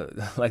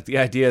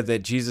idea that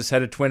Jesus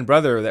had a twin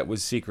brother that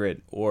was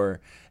secret,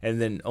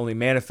 and then only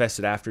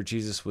manifested after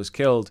Jesus was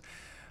killed,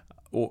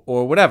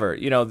 or whatever.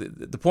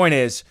 The point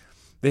is,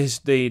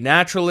 the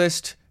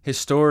naturalist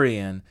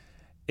historian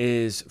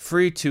is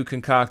free to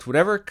concoct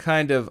whatever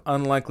kind of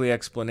unlikely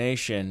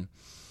explanation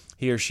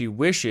he or she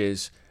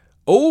wishes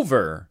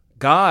over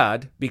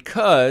God,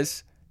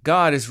 because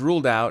God is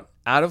ruled out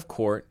of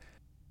court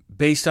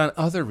based on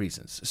other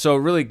reasons. So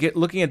really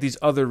looking at these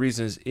other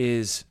reasons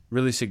is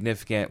really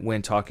significant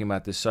when talking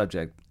about this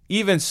subject.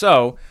 Even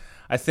so,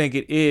 I think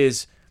it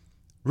is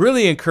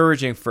really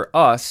encouraging for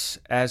us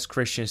as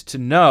Christians to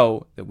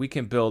know that we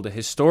can build a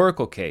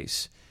historical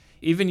case,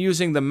 even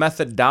using the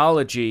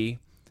methodology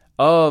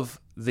of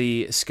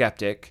the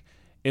skeptic,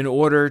 in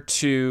order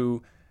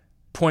to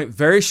point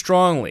very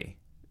strongly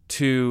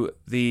to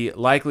the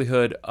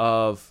likelihood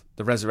of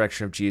the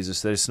resurrection of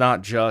Jesus, that it's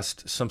not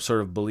just some sort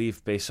of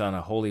belief based on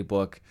a holy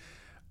book,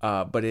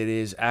 but it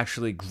is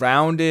actually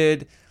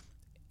grounded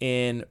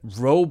in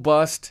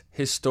robust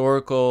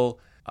historical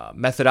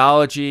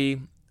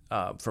methodology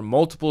from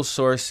multiple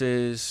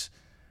sources.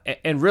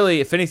 And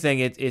really, if anything,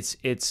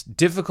 it's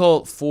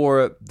difficult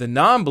for the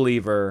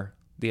non-believer,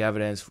 the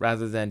evidence,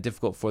 rather than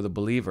difficult for the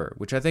believer,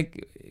 which I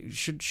think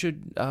should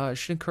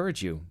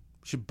encourage you,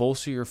 should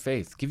bolster your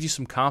faith, give you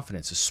some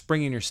confidence, a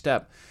spring in your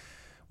step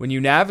when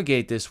you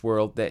navigate this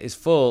world that is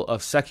full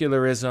of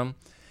secularism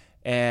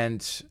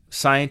and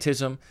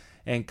scientism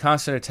and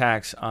constant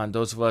attacks on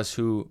those of us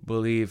who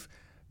believe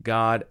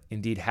God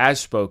indeed has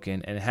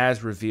spoken and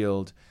has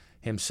revealed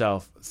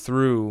himself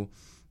through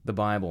the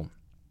Bible.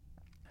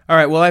 All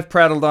right, well, I've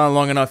prattled on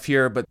long enough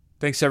here, but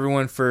thanks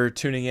everyone for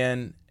tuning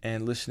in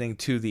and listening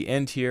to the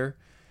end here.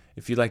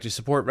 If you'd like to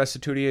support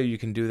Restitutio, you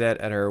can do that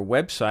at our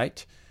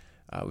website.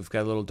 We've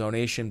got a little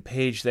donation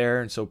page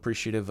there, and so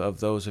appreciative of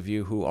those of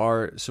you who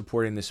are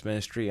supporting this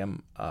ministry.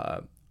 I'm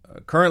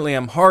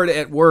hard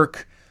at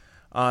work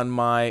on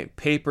my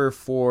paper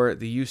for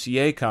the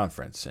UCA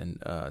conference, and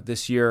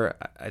this year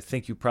I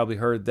think you probably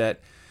heard that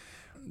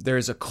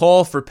there's a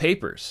call for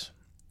papers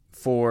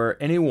for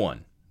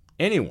anyone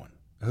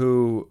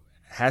who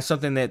has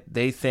something that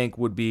they think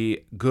would be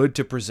good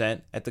to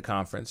present at the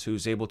conference,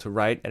 who's able to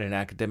write at an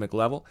academic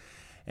level.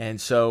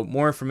 And so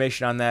more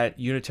information on that,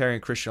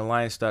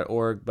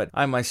 UnitarianChristianAlliance.org. But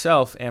I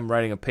myself am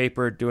writing a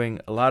paper, doing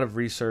a lot of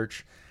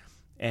research,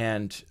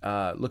 and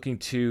looking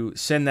to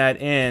send that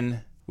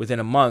in within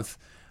a month,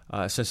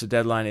 since the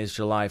deadline is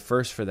July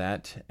 1st for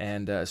that.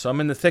 And so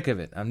I'm in the thick of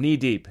it. I'm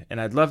knee-deep,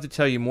 and I'd love to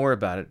tell you more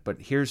about it, but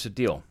here's the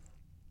deal.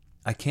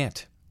 I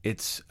can't.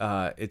 It's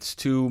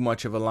too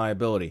much of a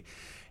liability.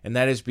 And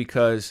that is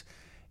because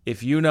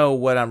if you know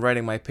what I'm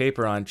writing my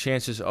paper on,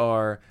 chances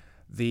are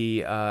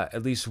the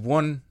at least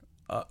one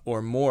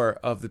or more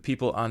of the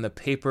people on the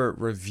paper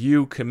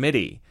review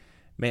committee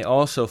may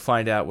also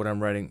find out what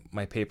I'm writing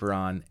my paper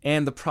on,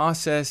 and the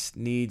process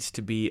needs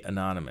to be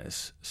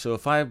anonymous. So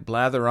if I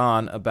blather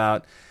on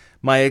about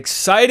my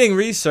exciting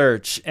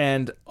research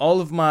and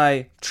all of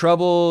my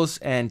troubles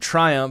and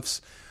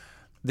triumphs,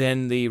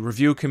 then the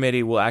review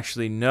committee will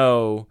actually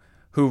know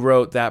who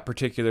wrote that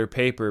particular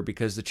paper,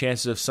 because the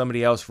chances of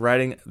somebody else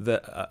writing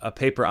a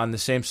paper on the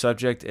same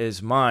subject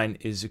as mine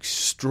is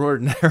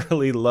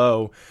extraordinarily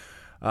low,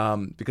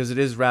 because it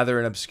is rather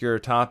an obscure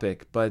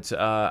topic, but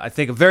I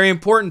think a very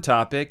important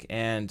topic,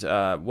 and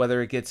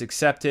whether it gets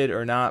accepted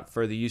or not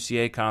for the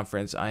UCA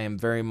conference, I am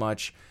very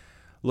much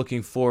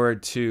looking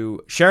forward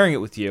to sharing it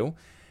with you,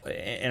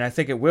 and I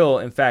think it will,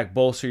 in fact,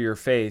 bolster your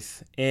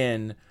faith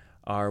in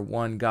our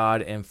one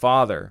God and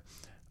Father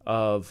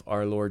of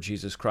our Lord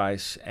Jesus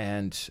Christ,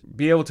 and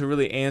be able to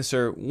really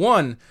answer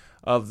one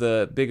of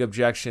the big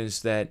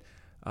objections that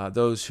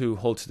those who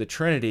hold to the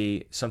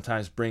Trinity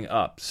sometimes bring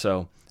up.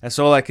 So that's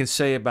all I can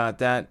say about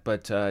that,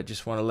 but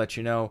just want to let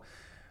you know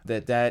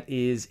that that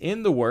is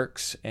in the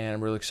works, and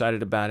I'm really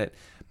excited about it.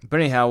 But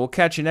anyhow, we'll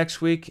catch you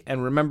next week,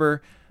 and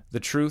remember, the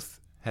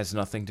truth has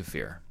nothing to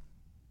fear.